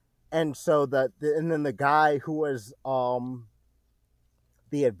 and so and then the guy who was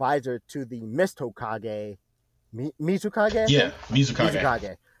the advisor to the Mist Hokage, Mizukage, I Yeah, think. Mizukage.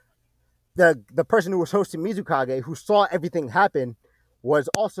 Mizukage. The person who was hosting Mizukage, who saw everything happen, was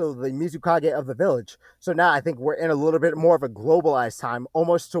also the Mizukage of the village. So now I think we're in a little bit more of a globalized time,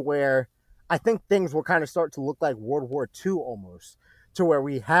 almost to where I think things will kind of start to look like World War II almost, to where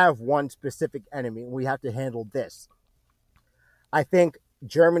we have one specific enemy and we have to handle this. I think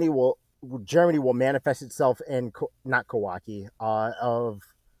Germany will manifest itself in not Kawaki, of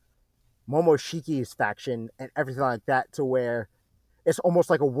Momoshiki's faction and everything like that, to where it's almost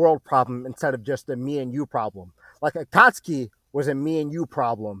like a world problem instead of just a me and you problem. Like Akatsuki was a me and you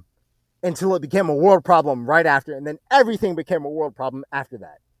problem until it became a world problem right after, and then everything became a world problem after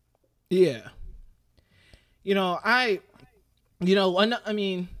that. Yeah. You know, I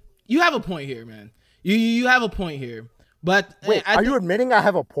mean, you have a point here, man. You have a point here. But wait, are you admitting I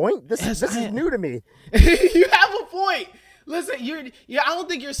have a point? This is new to me. You have a point. Listen, I don't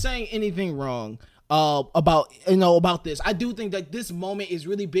think you're saying anything wrong about this. I do think that this moment is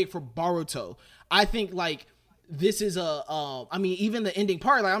really big for Boruto. I think like this is I mean, even the ending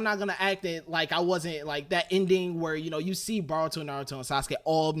part, like I'm not gonna act it like I wasn't like that ending where you see Boruto, Naruto, and Sasuke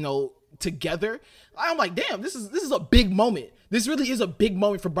all together. I'm like, damn, this is a big moment. This really is a big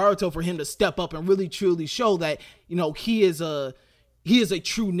moment for Boruto, for him to step up and really truly show that he is a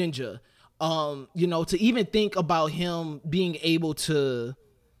true ninja. To even think about him being able to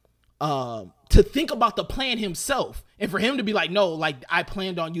think about the plan himself, and for him to be like, no, like I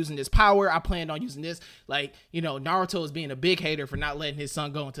planned on using this power, I planned on using this. Like, Naruto is being a big hater for not letting his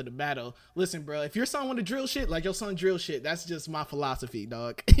son go into the battle. Listen, bro, if your son want to drill shit, like your son drill shit. That's just my philosophy,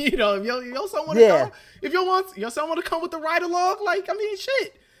 dog. If your son want to go, if your son want to come with the ride along, like, I mean,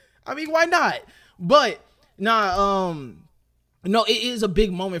 shit. I mean, why not? But no, it is a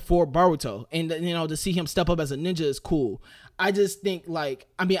big moment for Boruto, and to see him step up as a ninja is cool. I just think, like,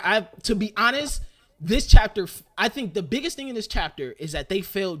 I mean, to be honest, this chapter, I think the biggest thing in this chapter is that they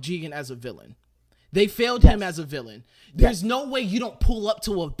failed Jigen as a villain. They failed him as a villain. There's no way you don't pull up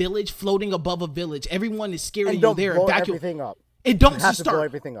to a village, floating above a village. Everyone is scared of you there. Blow everything up. It don't you have start. To blow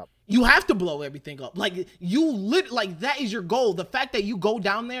everything up. You have to blow everything up. Like, that is your goal. The fact that you go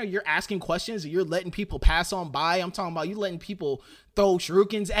down there, you're asking questions, and you're letting people pass on by. I'm talking about you letting people throw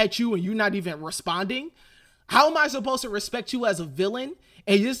shurikens at you, and you're not even responding. How am I supposed to respect you as a villain?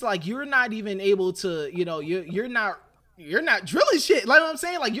 And just like, you're not even able to, you're not drilling shit. Like what I'm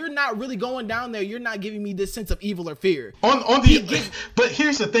saying, like, you're not really going down there. You're not giving me this sense of evil or fear. But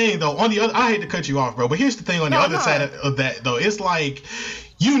here's the thing, though. On the other, I hate to cut you off, bro. But here's the thing. On the other side of that, though, it's like,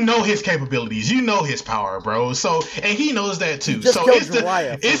 his capabilities, his power, bro. So, and he knows that too. So it's for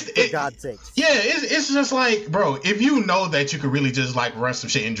God's sakes. Yeah, it's just like, bro, if you know that you could really just like run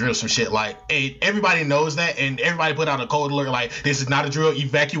some shit and drill some shit, like, hey, everybody knows that, and everybody put out a code alert like, this is not a drill,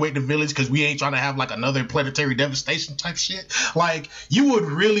 evacuate the village because we ain't trying to have like another planetary devastation type shit. Like, you would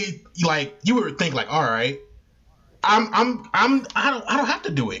really think like, all right, I don't have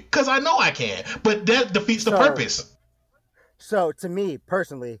to do it because I know I can, but that defeats the purpose. So to me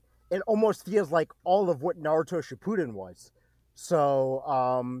personally, it almost feels like all of what Naruto Shippuden was. So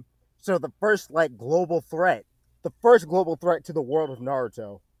the first global threat to the world of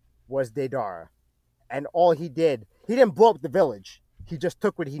Naruto was Deidara, and all he didn't blow up the village. He just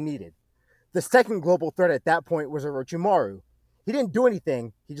took what he needed. The second global threat at that point was Orochimaru. He didn't do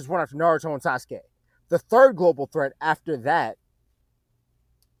anything. He just went after Naruto and Sasuke. The third global threat after that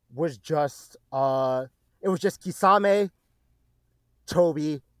was just Kisame,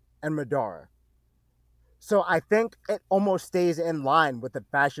 Toby, and Madara. So I think it almost stays in line with the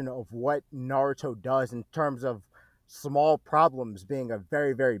fashion of what Naruto does in terms of small problems being a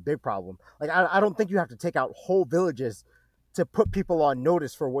very, very big problem. Like, I don't think you have to take out whole villages to put people on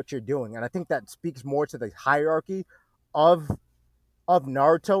notice for what you're doing. And I think that speaks more to the hierarchy of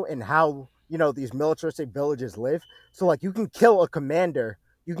Naruto and how, these militaristic villages live. So like, you can kill a commander,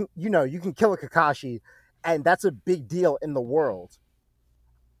 you can kill a Kakashi, and that's a big deal in the world.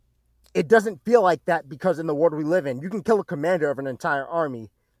 It doesn't feel like that because in the world we live in, you can kill a commander of an entire army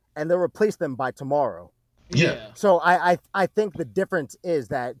and they'll replace them by tomorrow. Yeah. So I think the difference is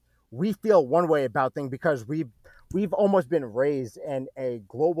that we feel one way about things because we've almost been raised in a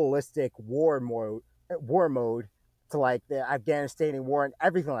globalistic war mode to like the Afghanistan war and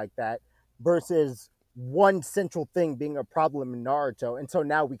everything like that, versus one central thing being a problem in Naruto. And so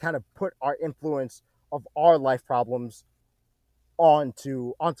now we kind of put our influence of our life problems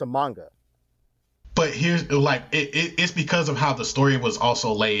onto manga. but here's like it's because of how the story was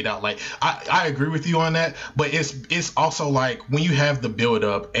also laid out. Like I agree with you on that, but it's also like when you have the build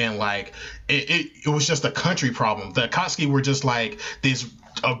up and like it was just a country problem. The Akatsuki were just like this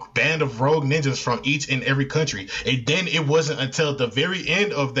a band of rogue ninjas from each and every country. And then it wasn't until the very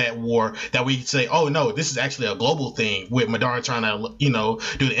end of that war that we say, oh no, this is actually a global thing with Madara trying to,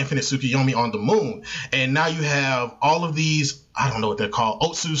 do the infinite Tsukuyomi on the moon. And now you have all of these, I don't know what they're called,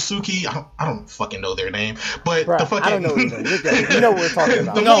 Otsutsuki. I don't fucking know their name, but Bruh, the fucking I don't know either. You know what we're talking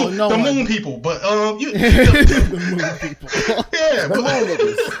about. the moon people, but The moon people. yeah, The moon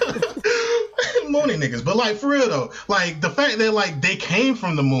niggas. Moony niggas, but like for real though, like the fact that like they came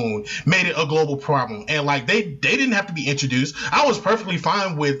from the moon made it a global problem, and like they didn't have to be introduced. I was perfectly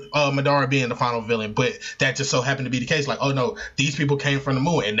fine with Madara being the final villain, but that just so happened to be the case. Like, oh no, these people came from the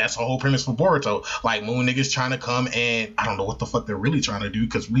moon, and that's the whole premise for Boruto. Like moon niggas trying to come, and I don't know what the fuck they're really trying to do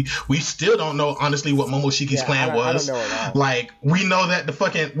because we still don't know honestly what Momoshiki's plan was. I don't know at all. Like we know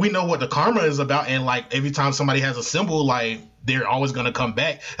that we know what the karma is about, and like every time somebody has a symbol, like they're always gonna come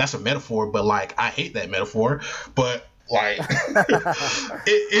back. That's a metaphor, but like I hate that metaphor. But like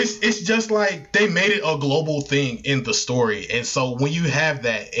it's just like they made it a global thing in the story, and so when you have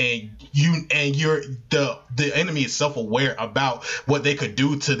that and you're the enemy is self-aware about what they could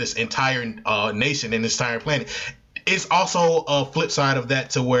do to this entire nation and this entire planet, it's also a flip side of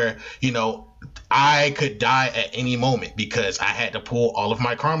that to where I could die at any moment because I had to pull all of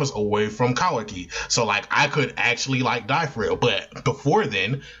my karmas away from Kawaki. So like I could actually like die for real. But before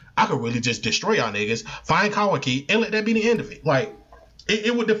then, I could really just destroy y'all niggas, find Kawaki, and let that be the end of it. Like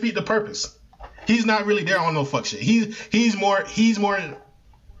it would defeat the purpose. He's not really there on no fuck shit. He's more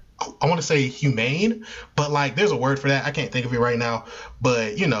I want to say humane, but like there's a word for that. I can't think of it right now.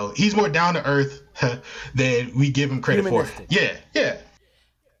 But he's more down to earth than we give him credit for. Yeah.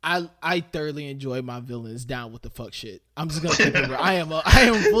 I thoroughly enjoy my villains down with the fuck shit. I'm just gonna keep it real.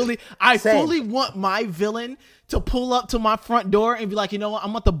 I fully want my villain to pull up to my front door and be like, you know what, I'm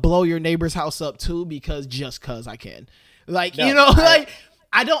about to blow your neighbor's house up too because I can. Like, and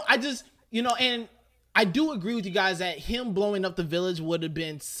I do agree with you guys that him blowing up the village would have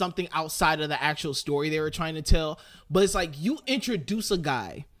been something outside of the actual story they were trying to tell. But it's like you introduce a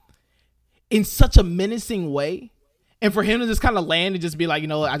guy in such a menacing way. And for him to just kind of land and just be like,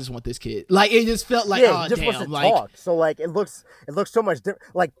 I just want this kid. Like, it just felt like, oh, just damn. Wants to like, talk. So, like, it looks so much different.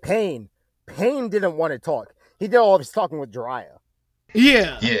 Like, Pain didn't want to talk. He did all of his talking with Jiraiya.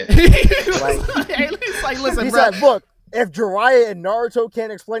 Yeah. It's like, listen, he bro. said, look, if Jiraiya and Naruto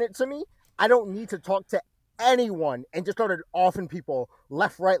can't explain it to me, I don't need to talk to anyone. And just started offing people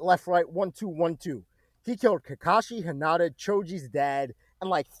left, right, 1, 2, 1, 2. He killed Kakashi, Hinata, Choji's dad,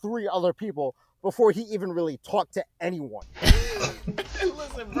 and like 3 other people before he even really talked to anyone.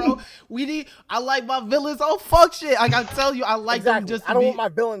 Listen, bro, I like my villains. Oh, fuck shit. Like I tell you, I like them just I don't want my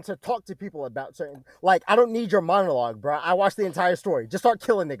villain to talk to people about certain, like, I don't need your monologue, bro. I watched the entire story. Just start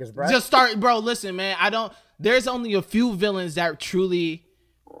killing niggas, bro. Bro, listen, man, there's only a few villains that truly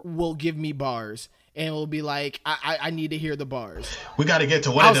will give me bars and will be like, I need to hear the bars. We got to get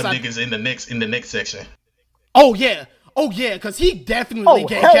to one of them niggas in the next section. Oh, yeah, because he definitely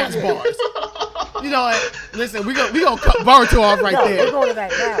gave Cass bars. You know what? Listen, we gonna cut Boruto off right there. We're going to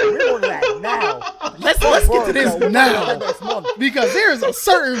that now. Let's get to this now because there's a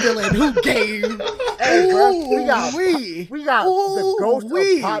certain villain who gave. Hey, bro, we got the ghost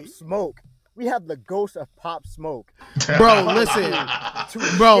of Pop Smoke. We have the ghost of Pop Smoke. Bro, listen.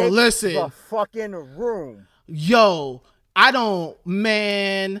 The fucking room. Yo,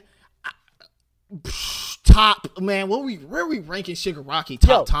 top, man, where are we ranking Shigaraki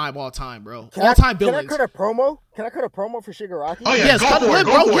all time, bro? All time villains. Can I cut a promo? For Shigaraki? Oh yeah, yes, go for it.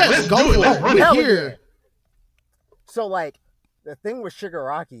 Let's do it. Let's run it here. So like the thing with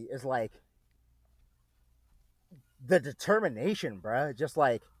Shigaraki is like the determination, bro. Just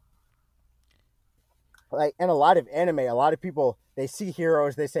like in a lot of anime, a lot of people, they see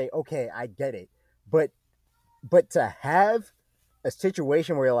heroes, they say, okay, I get it. But to have a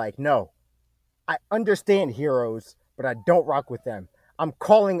situation where you're like, no, I understand heroes, but I don't rock with them. I'm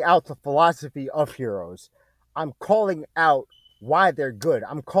calling out the philosophy of heroes. I'm calling out why they're good.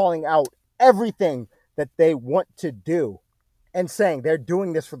 I'm calling out everything that they want to do and saying they're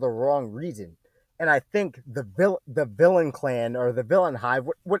doing this for the wrong reason. And I think the villain clan or the villain hive,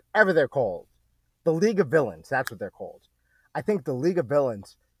 whatever they're called, the League of Villains, that's what they're called. I think the League of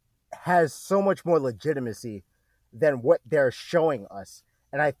Villains has so much more legitimacy than what they're showing us.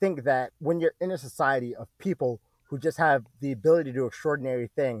 And I think that when you're in a society of people who just have the ability to do extraordinary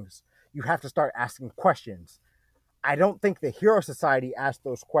things, you have to start asking questions. I don't think the Hero Society asked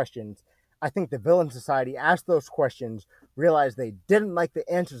those questions. I think the villain society asked those questions, realized they didn't like the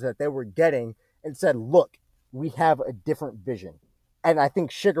answers that they were getting, and said, "Look, we have a different vision." And I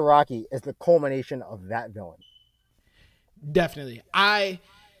think Shigaraki is the culmination of that villain. Definitely.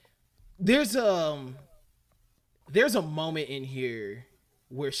 There's there's a moment in here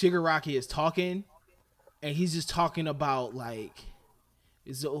where Shigaraki is talking and he's just talking about like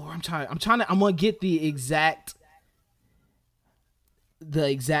I'm gonna get the exact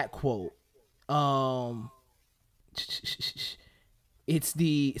quote. Um it's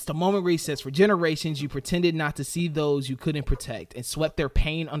the moment where he says, "For generations you pretended not to see those you couldn't protect and swept their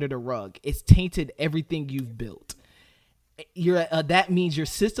pain under the rug. It's tainted everything you've built. That means your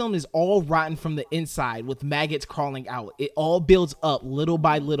system is all rotten from the inside with maggots crawling out. It all builds up little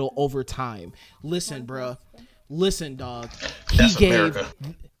by little over time. Listen, bruh. Listen, dog. That's America.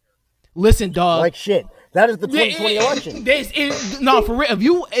 Listen, dog. Like shit. That is the 2020 election. No, for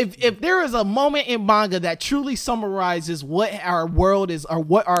real. If there is a moment in manga that truly summarizes what our world is or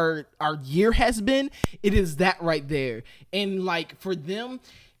what our year has been, it is that right there. And like for them.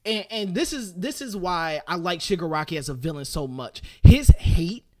 And this is why I like Shigaraki as a villain so much. His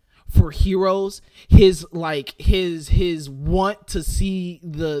hate for heroes, his want to see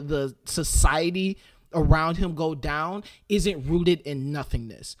the society around him go down isn't rooted in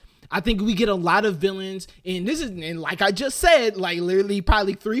nothingness. I think we get a lot of villains, and like I just said, like literally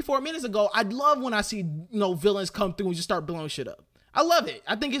probably 3-4 minutes ago, I'd love when I see villains come through and just start blowing shit up. I love it.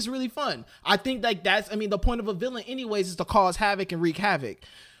 I think it's really fun. I think like the point of a villain anyways is to cause havoc and wreak havoc.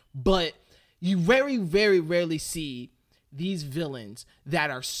 But you very, very rarely see these villains that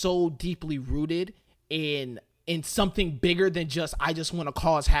are so deeply rooted in something bigger than I just want to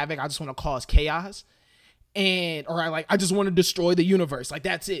cause havoc. I just want to cause chaos. I just want to destroy the universe. Like,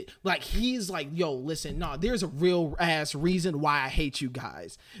 that's it. Like, he's like, yo, listen, no, there's a real ass reason why I hate you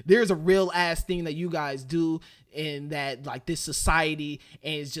guys. There's a real ass thing that you guys do in that, like, this society,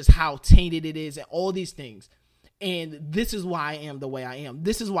 and it's just how tainted it is and all these things. And this is why I am the way I am.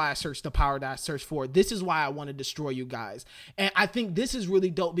 This is why I search the power that I search for. This is why I want to destroy you guys. And I think this is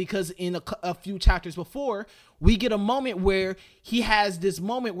really dope because in a few chapters before, we get a moment where he has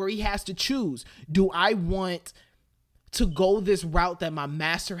to choose. Do I want to go this route that my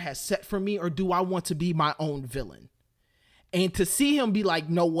master has set for me, or do I want to be my own villain? And to see him be like,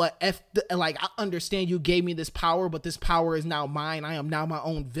 no, what? I understand you gave me this power, but this power is now mine. I am now my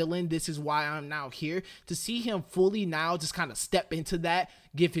own villain. This is why I'm now here. To see him fully now just kind of step into that,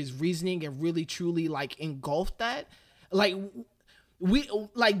 give his reasoning, and really truly like engulf that. I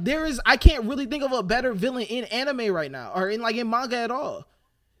can't really think of a better villain in anime right now, or in manga at all.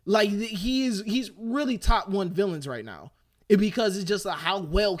 Like he's really top 1 villains right now. Because it's just how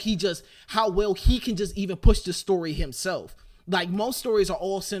well he can just even push the story himself. Like most stories are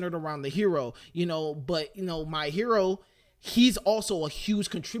all centered around the hero, but my hero, he's also a huge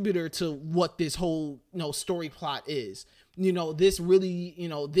contributor to what this whole story plot is. This really,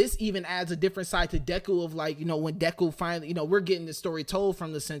 this even adds a different side to Deku of when Deku finally, we're getting the story told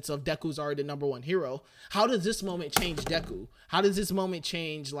from the sense of Deku's already the number 1 hero. How does this moment change Deku? How does this moment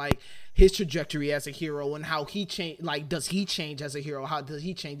change his trajectory as a hero, and how he change? Does he change as a hero? How does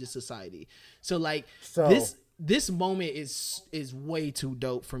he change the society? So this moment is way too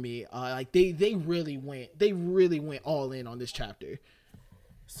dope for me. They really went all in on this chapter.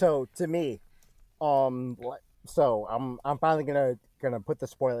 So to me, so I'm finally gonna put the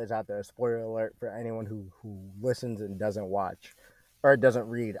spoilers out there. Spoiler alert for anyone who listens and doesn't watch or doesn't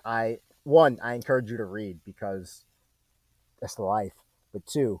read. I encourage you to read because that's the life. But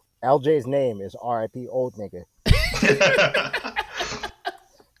 2, LJ's name is R.I.P. old nigga.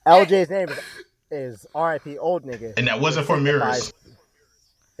 LJ's name is R.I.P. old nigga. And that wasn't for mirrors.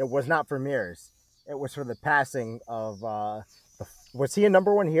 It was not for mirrors. It was for the passing of was he a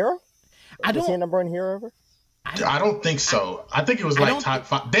number 1 hero? Was he a number 1 hero ever? I don't think so. I think it was top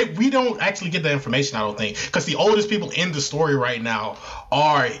 5. We don't actually get the information, I don't think. Because the oldest people in the story right now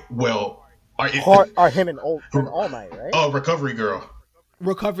are him and All Might, right? Oh, Recovery Girl.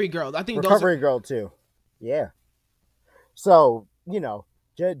 Recovery Girl. I think Recovery Girl too. Yeah. So,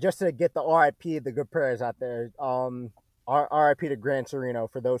 just to get the RIP, the good prayers out there, RIP to Gran Torino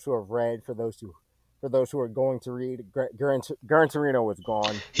for those who have read, for those who are going to read. Gran Torino was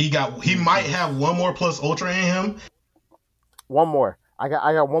gone. He might have 1 more plus ultra in him. 1 more. I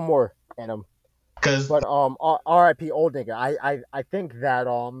got 1 more in him. But RIP old nigga. I think that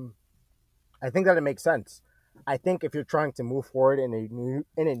it makes sense. I think if you're trying to move forward in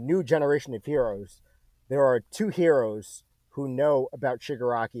a new generation of heroes, there are 2 heroes who know about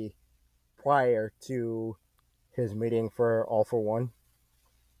Shigaraki prior to his meeting for All for One.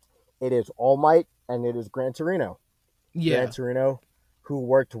 It is All Might and it is Gran Torino. Yeah. Gran Torino, who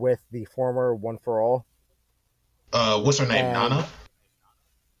worked with the former One for All. What's her name? And- Nana?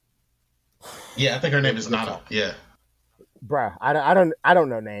 Yeah, I think her name is Nana. Yeah. Bruh, I don't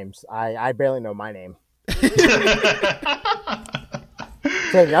know names. I barely know my name.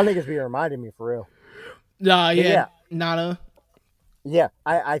 So y'all niggas be reminding me for real. Yeah. Nana. Yeah,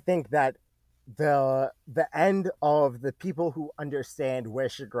 I think that the end of the people who understand where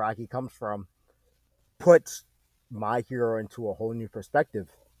Shigaraki comes from puts My Hero into a whole new perspective.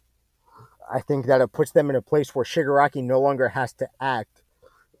 I think that it puts them in a place where Shigaraki no longer has to act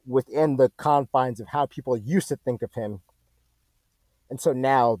within the confines of how people used to think of him. And so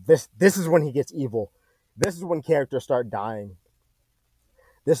now this is when he gets evil. This is when characters start dying.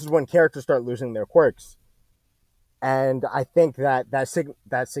 This is when characters start losing their quirks. And I think that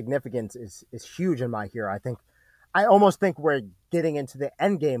significance is huge in My Hero. I almost think we're getting into the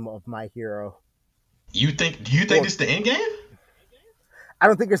end game of My Hero. Do you think it's the end game? I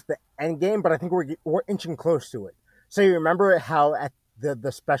don't think it's the end game, but I think we're inching close to it. So you remember how at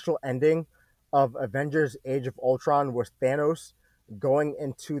the special ending of Avengers Age of Ultron was Thanos going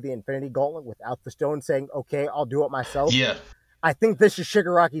into the Infinity Gauntlet without the stone saying, okay, I'll do it myself? Yeah. I think this is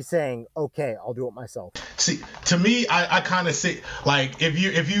Shigaraki saying, okay, I'll do it myself. See, to me, I kind of see, like,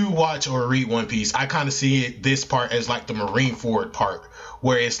 if you watch or read One Piece, I kind of see this part as like the Marineford part,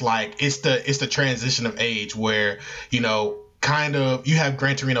 where it's like it's the transition of age, where, you know, kind of you have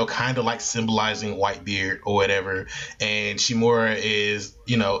Gran Torino kind of like symbolizing Whitebeard or whatever, and Shimura is,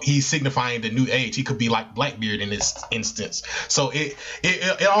 you know, he's signifying the new age. He could be like Blackbeard in this instance. So it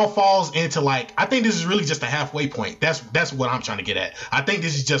all falls into, like, I think this is really just a halfway point. That's what I'm trying to get at. I think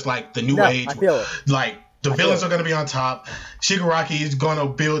this is just like the new age. I feel it. Like, the villains are going to be on top. Shigaraki is going to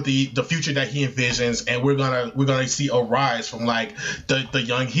build the future that he envisions, and we're gonna see a rise from like the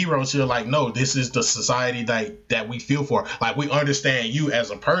young heroes who are like, no, this is the society that we feel for. Like, we understand you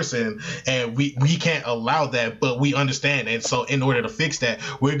as a person, and we can't allow that, but we understand. And so in order to fix that,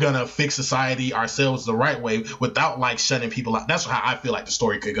 we're gonna fix society ourselves the right way without like shutting people out. That's how I feel like the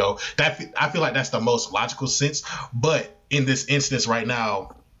story could go. I feel like that's the most logical sense. But in this instance right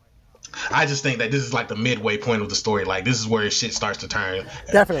now, I just think that this is like the midway point of the story. Like, this is where shit starts to turn.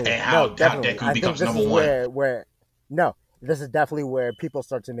 Definitely. And how definitely. Deku becomes this number is one. This is definitely where people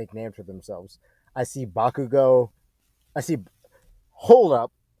start to make names for themselves. I see Bakugo. Hold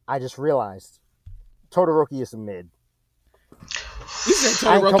up. I just realized Todoroki is a mid. You said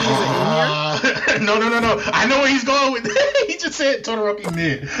Todoroki is in here? No. I know where he's going with He just said Todoroki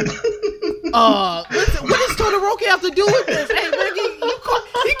mid. Listen, what does Todoroki have to do with this? Hey, Ricky,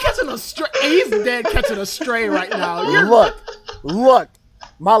 he catching a stray. He's dead catching a stray right now. Look.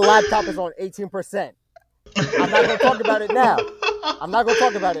 My laptop is on 18%. I'm not going to talk about it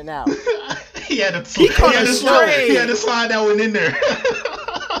now. He had to slide that one in there.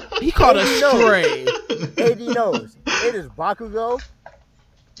 He caught a stray. AD knows. It is Bakugo,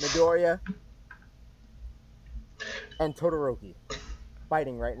 Midoriya, and Todoroki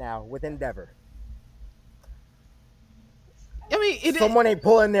fighting right now with Endeavor. I mean, someone ain't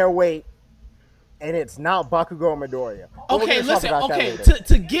pulling their weight, and it's not Bakugo or Midoriya. Okay, listen. Okay,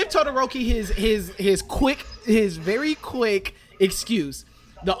 to give Todoroki his very quick excuse.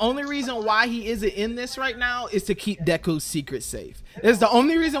 The only reason why he isn't in this right now is to keep Deku's secret safe. That's the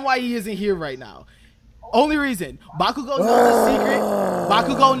only reason why he isn't here right now. Only reason. Bakugo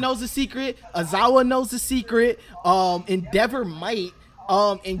knows the secret. Aizawa knows the secret. Endeavor might.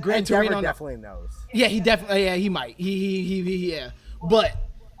 And Gran Torino definitely knows. Yeah, he definitely. Yeah, he might. Yeah. But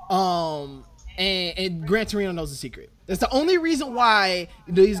and Gran Torino knows the secret. That's the only reason why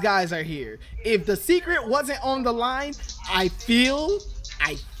these guys are here. If the secret wasn't on the line, I feel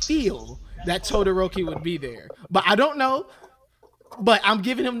that Todoroki would be there. But I don't know. But I'm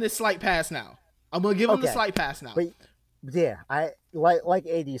giving him this slight pass now. I'm gonna give him the slight pass now. But yeah, I like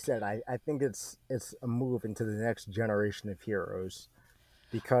AD said, I think it's a move into the next generation of heroes.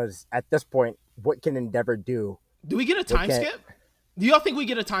 Because at this point, what can Endeavor do? Do we get a time skip? Do y'all think we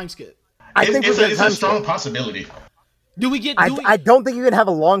get a time skip? I think it's a strong possibility. I don't think you can have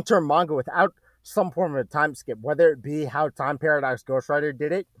a long-term manga without some form of a time skip, whether it be how Time Paradox Ghost Rider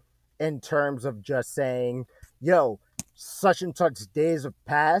did it, in terms of just saying, yo, such and such days have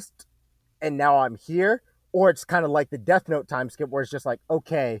passed, and now I'm here, or it's kind of like the Death Note time skip, where it's just like,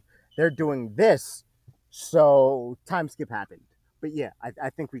 okay, they're doing this, so time skip happened. But yeah, I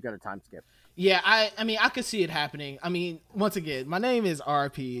think we got a time skip. Yeah, I mean, I could see it happening. I mean, once again, my name is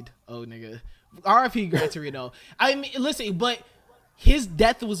RP'd. Oh, nigga. RP Gran Torino. I mean, listen, but his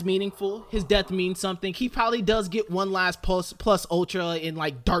death was meaningful. His death means something. He probably does get one last plus ultra and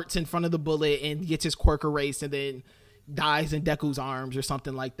like darts in front of the bullet and gets his quirk erased and then dies in Deku's arms or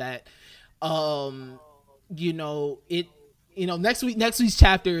something like that. Next week's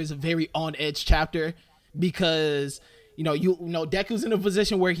chapter is a very on edge chapter because Deku's in a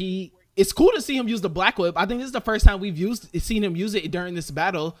position where it's cool to see him use the Black Whip. I think this is the first time we've seen him use it during this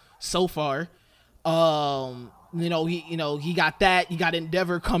battle so far. He got that. He got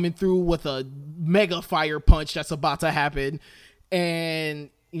Endeavor coming through with a mega fire punch that's about to happen, and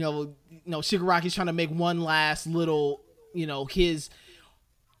Shigaraki's trying to make one last little,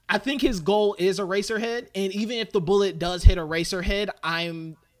 I think his goal is Eraserhead, and even if the bullet does hit Eraserhead,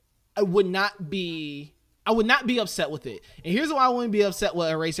 I would not be upset with it. And here's why I wouldn't be upset with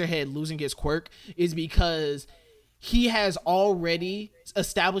Eraserhead losing his quirk is because he has already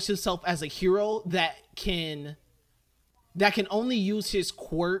established himself as a hero that can only use his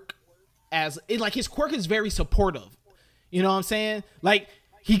quirk his quirk is very supportive. You know what I'm saying? Like,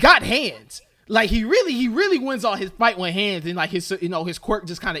 he got hands. Like, he really wins all his fight with hands, and like his quirk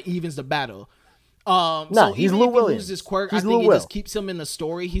just kind of evens the battle. So he's even Lou if he Williams. loses his quirk, He's I think Lou it just Will. keeps him in the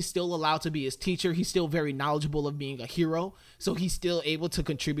story. He's still allowed to be his teacher. He's still very knowledgeable of being a hero. So he's still able to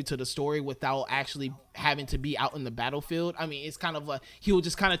contribute to the story without actually having to be out in the battlefield. I mean, it's kind of like he will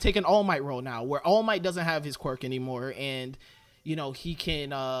just kind of take an All Might role now, where All Might doesn't have his quirk anymore, and he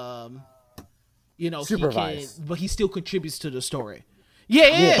can Supervise. but he still contributes to the story.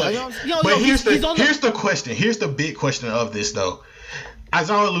 Yeah. But here's the question. Here's the big question of this though.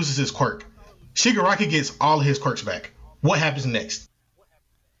 Aizawa loses his quirk. Shigaraki gets all his quirks back. What happens next?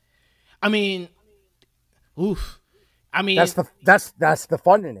 I mean, oof. I mean, That's the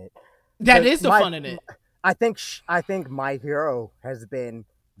fun in it. that is the fun in it. I think My Hero has been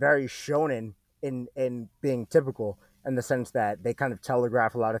very shonen in being typical in the sense that they kind of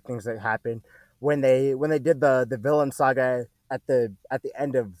telegraph a lot of things that happen when they did the villain saga at the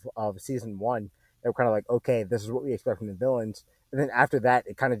end of season 1. They were kind of like, okay, this is what we expect from the villains. And then after that,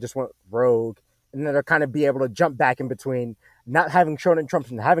 it kind of just went rogue. And then they'll kind of be able to jump back in between not having shonen trumps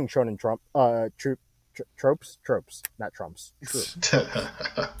and having shonen tropes, not trumps. Troops.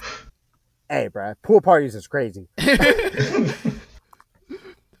 Hey, bruh, pool parties is crazy. But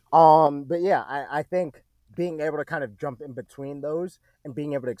yeah, I think being able to kind of jump in between those and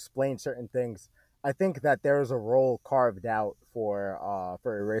being able to explain certain things, I think that there is a role carved out for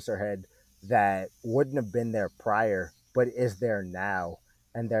Eraserhead that wouldn't have been there prior, but is there now,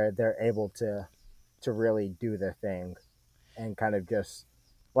 and they're able to really do their thing, and kind of just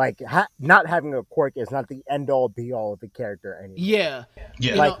like not having a quirk is not the end all be all of the character anymore.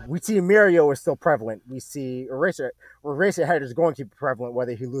 Yeah. Like we see Mirio is still prevalent. We see Eraserhead is going to be prevalent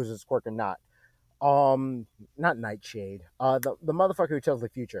whether he loses his quirk or not. Not Nightshade. The motherfucker who tells the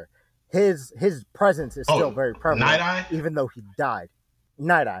future. His presence is still very prevalent. Night-Eye? Even though he died.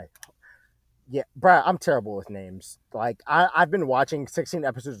 Night-Eye. Yeah, bruh, I'm terrible with names. Like, I've been watching 16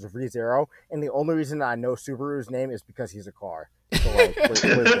 episodes of ReZero, and the only reason I know Subaru's name is because he's a car. So, like, we're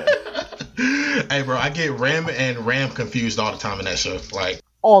good. Hey, bro, I get Ram and Ram confused all the time in that show. Like,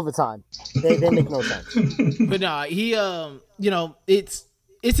 all the time. They make no sense. But nah, he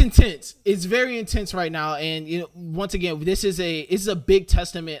it's intense. It's very intense right now, and once again, this is a big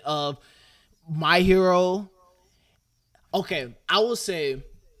testament of My Hero. Okay, I will say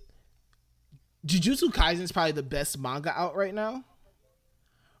Jujutsu Kaisen is probably the best manga out right now,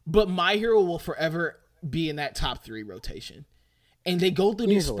 but My Hero will forever be in that top 3 rotation, and they go through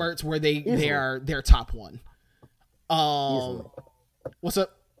these spurts where they're top 1. What's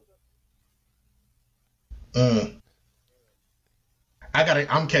up?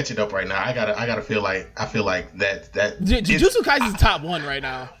 I'm catching up right now. I feel like that Jujutsu Kaisen's top 1 right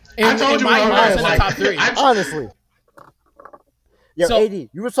now. And, I told you My Hero's in the like, top 3. Honestly. Yo, So- AD,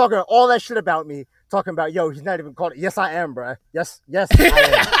 you were talking all that shit about me, talking about, he's not even called. Yes, I am, bruh. Yes, I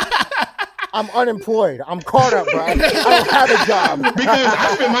am. I'm unemployed. I'm caught up, bruh. I don't have a job. because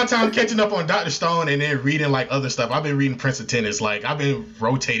I spent my time catching up on Dr. Stone and then reading like other stuff. I've been reading Prince of Tennis. Like, I've been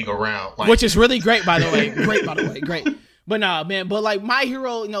rotating around. Like, Which is really great, by the way. Great. But nah, man. But like My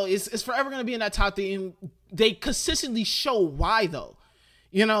Hero, is forever gonna be in that top 3. And they consistently show why, though.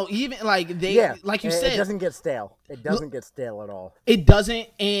 Even like like you said, it doesn't get stale. It doesn't get stale at all. It doesn't,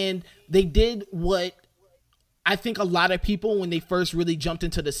 and they did what I think a lot of people, when they first really jumped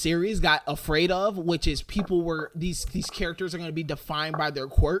into the series, got afraid of, which is people were these characters are going to be defined by their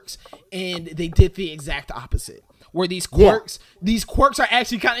quirks, and they did the exact opposite. Where these quirks are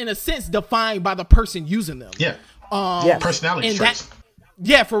actually kind of, in a sense, defined by the person using them. yeah. Personality and traits.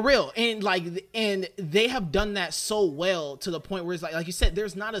 Yeah, for real. And they have done that so well to the point where it's like you said,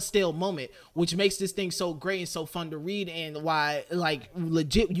 there's not a stale moment, which makes this thing so great and so fun to read, and why like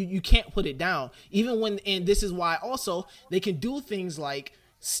legit you can't put it down. Even when, and this is why also they can do things like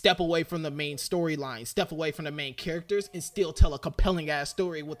step away from the main storyline, step away from the main characters, and still tell a compelling ass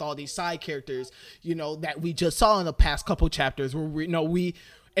story with all these side characters, that we just saw in the past couple chapters where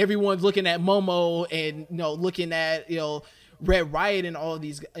everyone's looking at Momo and looking at Red Riot and all of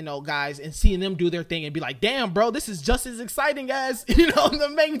these guys, and seeing them do their thing and be like, damn bro, this is just as exciting as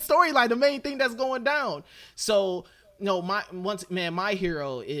the main storyline, the main thing that's going down. So My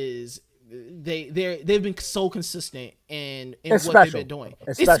Hero is they've been so consistent in what they've been doing.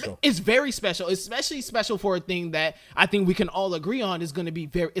 It's very special, especially special for a thing that I think we can all agree on is going to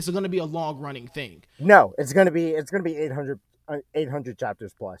be a long running thing. No, it's going to be 800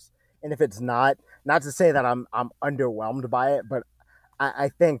 chapters plus. And if it's not to say that I'm underwhelmed by it, but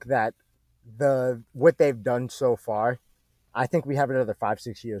I think that what they've done so far, I think we have another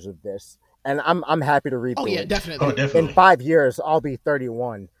 5-6 years of this, and I'm happy to read. Oh yeah, it. definitely. Oh, definitely. In 5 years, I'll be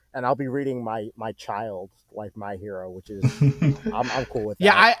 31, and I'll be reading my child like My Hero, which is I'm cool with that.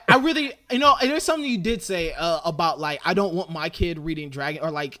 Yeah, I really there's something you did say about like I don't want my kid reading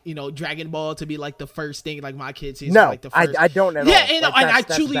Dragon Ball to be like the first thing like my kid sees. No, like the first. I don't at all. Yeah, and I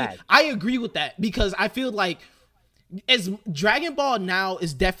truly bad. I agree with that, because I feel like as Dragon Ball now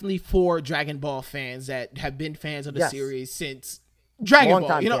is definitely for Dragon Ball fans that have been fans of the series since Dragon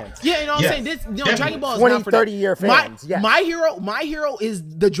Ball, fans. I'm saying this. Dragon Ball is 20, not for 30 year fans. My Hero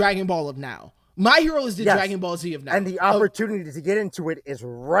is the Dragon Ball of now. My Hero is the Dragon Ball Z of now. And the opportunity to get into it is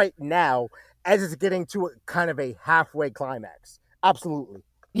right now, as it's getting to kind of a halfway climax. Absolutely.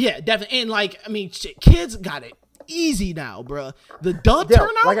 Yeah, definitely. And kids got it easy now, bro. The dub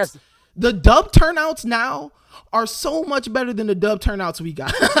turnouts, the dub turnouts now are so much better than the dub turnouts we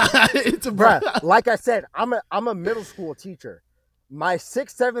got. Bruh, like I said, I'm a middle school teacher. My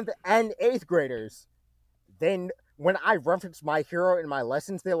 6th, 7th, and 8th graders, when I reference My Hero in my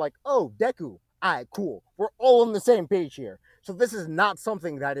lessons, they're like, oh, Deku. All right, cool. We're all on the same page here. So this is not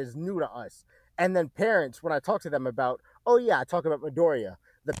something that is new to us. And then parents, when I talk to them about, oh yeah, I talk about Midoriya,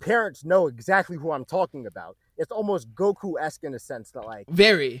 the parents know exactly who I'm talking about. It's almost Goku-esque in a sense that like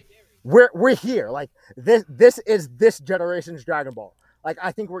very we're here. Like this is this generation's Dragon Ball. Like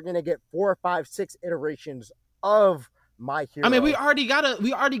I think we're gonna get 4, 5, 6 iterations of My Hero. I mean, they already got the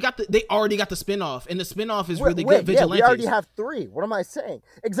spinoff, and the spinoff is really good. Vigilantes. Yeah, we already have 3. What am I saying?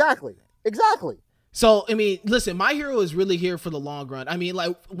 Exactly. So, I mean, listen, My Hero is really here for the long run. I mean,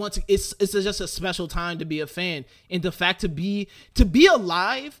 like, once it's just a special time to be a fan, and the fact to be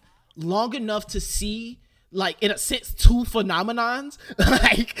alive long enough to see, like, in a sense, 2 phenomenons,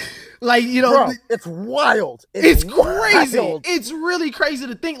 bro, it's wild. It's crazy. Wild. It's really crazy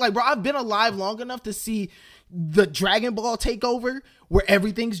to think, like, bro, I've been alive long enough to see the Dragon Ball takeover, where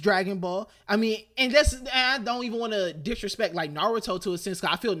everything's Dragon Ball. I mean, and I don't even want to disrespect like Naruto to a sense,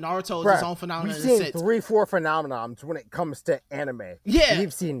 because I feel Naruto is its own phenomenon. We've seen 3-4 phenomenons when it comes to anime. Yeah,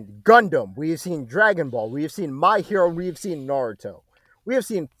 we've seen Gundam, we've seen Dragon Ball, we've seen My Hero, we've seen Naruto. We have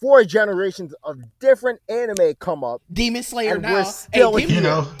seen 4 generations of different anime come up. Demon Slayer and now. We're still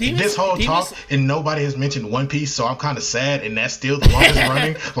this whole talk and nobody has mentioned One Piece, so I'm kind of sad, and that's still the longest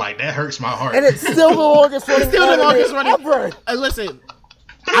running. Like that hurts my heart. And it's still the longest running. Ever. Listen,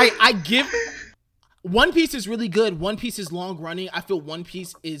 I give One Piece is really good. One Piece is long running. I feel One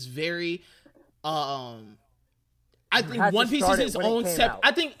Piece is very I think One Piece is its own step. I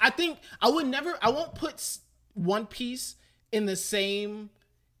think I won't put One Piece in the same,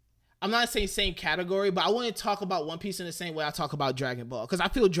 I'm not saying same category, but I want to talk about One Piece in the same way I talk about Dragon Ball, because I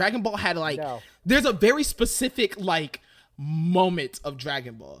feel Dragon Ball had there's a very specific like moment of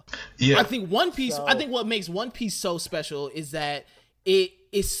Dragon Ball. Yeah, I think One Piece. I think what makes One Piece so special is that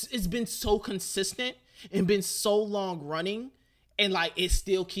it's been so consistent and been so long running, and like it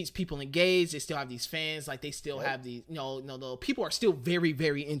still keeps people engaged. They still have these fans. Like they still have these. The people are still very,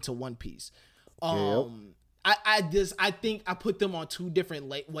 very into One Piece. I think I put them on 2 different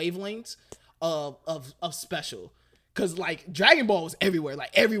wavelengths of special, because like Dragon Ball was everywhere.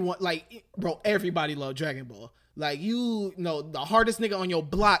 Like everyone, like bro, everybody loved Dragon Ball. Like the hardest nigga on your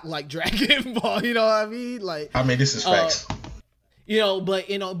block like Dragon Ball. You know what I mean? Like this is facts. But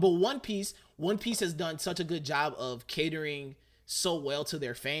One Piece has done such a good job of catering so well to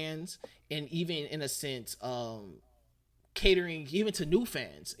their fans, and even in a sense, catering even to new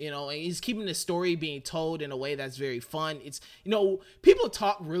fans, you know, and he's keeping the story being told in a way that's very fun. It's, you know, people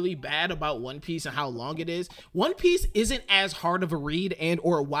talk really bad about One Piece and how long it is. One Piece isn't as hard of a read and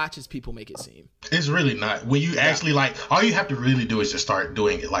or watch as people make it seem. It's really not. When you actually like, all you have to really do is just start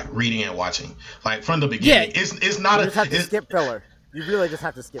doing it, like reading and watching, like from the beginning. Yeah. It's not you just have to skip filler. You really just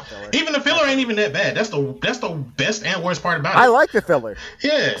have to skip filler. Even the filler ain't even that bad. That's the best and worst part about it. I like the filler.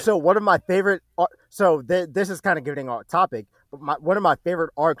 Yeah. So one of my favorite. This is kind of getting off topic, but one of my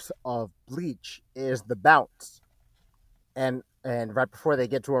favorite arcs of Bleach is the bounce, and right before they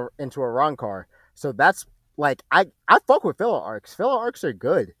get into a Rancor. So that's like I fuck with filler arcs. Filler arcs are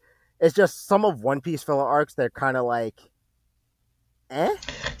good. It's just some of One Piece filler arcs, they're kind of like, eh.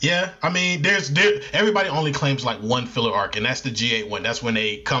 Yeah, I mean, everybody only claims like one filler arc, and that's the G8 one. That's when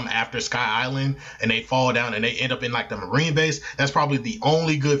they come after Sky Island and they fall down and they end up in like the Marine base. That's probably the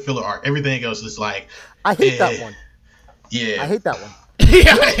only good filler arc. Everything else is like, I hate that one. Yeah, I hate that one.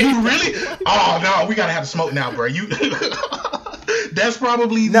 You really? Oh no, we gotta have smoke now, bro. You. That's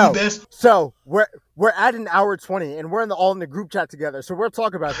probably the best. So we're at an hour 20, and we're all in the group chat together. So we're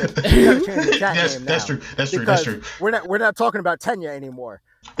talking about this. We gotta change the chat name now. That's true. We're not talking about Tenya anymore.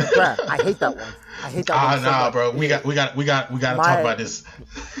 Bruh, I hate that one. I hate that one. Nah, bro. We got to talk about this.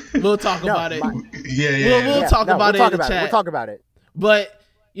 We'll talk about it. We'll talk about it in the chat. We'll talk about it. But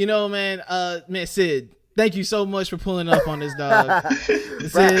you know, man, Sid, thank you so much for pulling up on this, dog.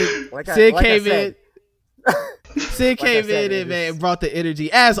 Sid came in. Sid came in and man brought the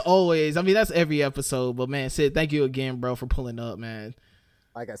energy as always. I mean, that's every episode, but man, Sid, thank you again, bro, for pulling up, man.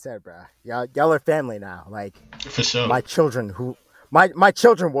 Like I said, bro, y'all are family now. Like for sure. My children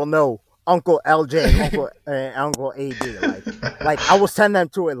will know Uncle LJ and Uncle AD. Like I will send them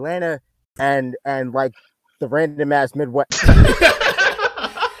to Atlanta and like the random ass Midwest.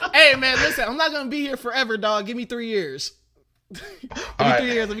 Hey man, listen, I'm not gonna be here forever, dog. Give me 3 years. Give me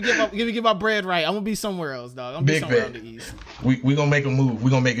 3 years. Let me get my bread right. I'm gonna be somewhere else, dog. I'm gonna be somewhere on the east. We gonna make a move. We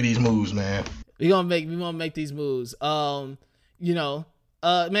gonna make these moves, man. We gonna make these moves. You know,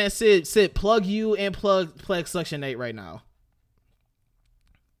 man, Sid, plug you and plug Section 8 right now.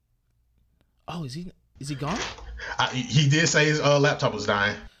 Oh, is he gone? He did say his laptop was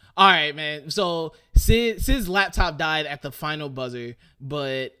dying. All right, man. So Sid's laptop died at the final buzzer,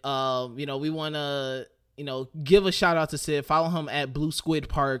 but you know, we want to, you know, give a shout out to Sid. Follow him at Blue Squid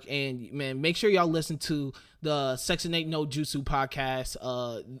Park, and man, make sure y'all listen to the Section 8 No Jutsu podcast.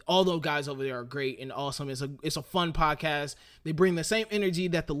 All those guys over there are great and awesome. It's a fun podcast. They bring the same energy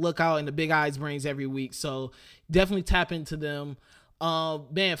that the Lookout and the Big Eyes brings every week. So definitely tap into them.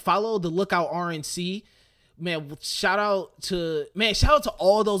 Man, follow the Lookout RNC. Man, shout out to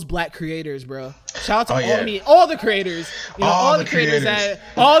all those black creators, bro. Shout out to all the creators. You know, all the creators.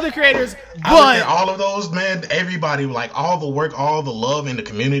 But all of those, man, everybody, like all the work, all the love in the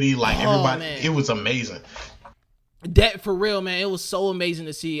community, like everybody, man. It was amazing. That for real, man. It was so amazing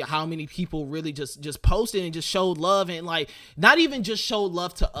to see how many people really just posted and just showed love, and like not even just showed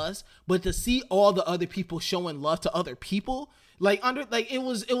love to us, but to see all the other people showing love to other people. It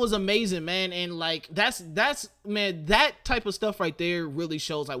was amazing, man. And like that's man, that type of stuff right there really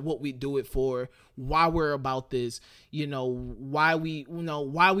shows like what we do it for, why we're about this, you know, why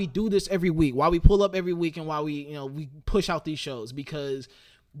we do this every week, why we pull up every week, and why we push out these shows, because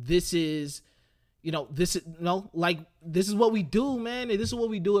this is this is what we do, man. And this is what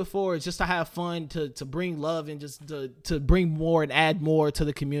we do it for. It's just to have fun, to bring love, and just to bring more and add more to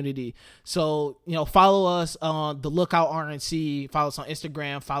the community. So, follow us on the Lookout RNC, follow us on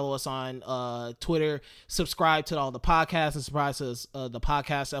Instagram, follow us on Twitter, subscribe to all the podcasts, and subscribe to the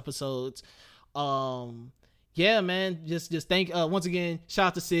podcast episodes. Yeah, man, just thank once again, shout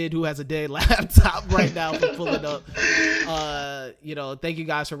out to Sid, who has a dead laptop right now, for pulling up. Thank you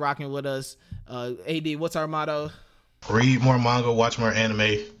guys for rocking with us. AD, what's our motto? Read more manga, watch more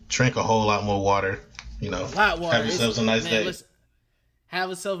anime, drink a whole lot more water. Have yourselves a nice day. Have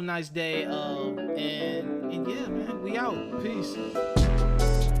yourself a nice day. And yeah, man, we out. Peace.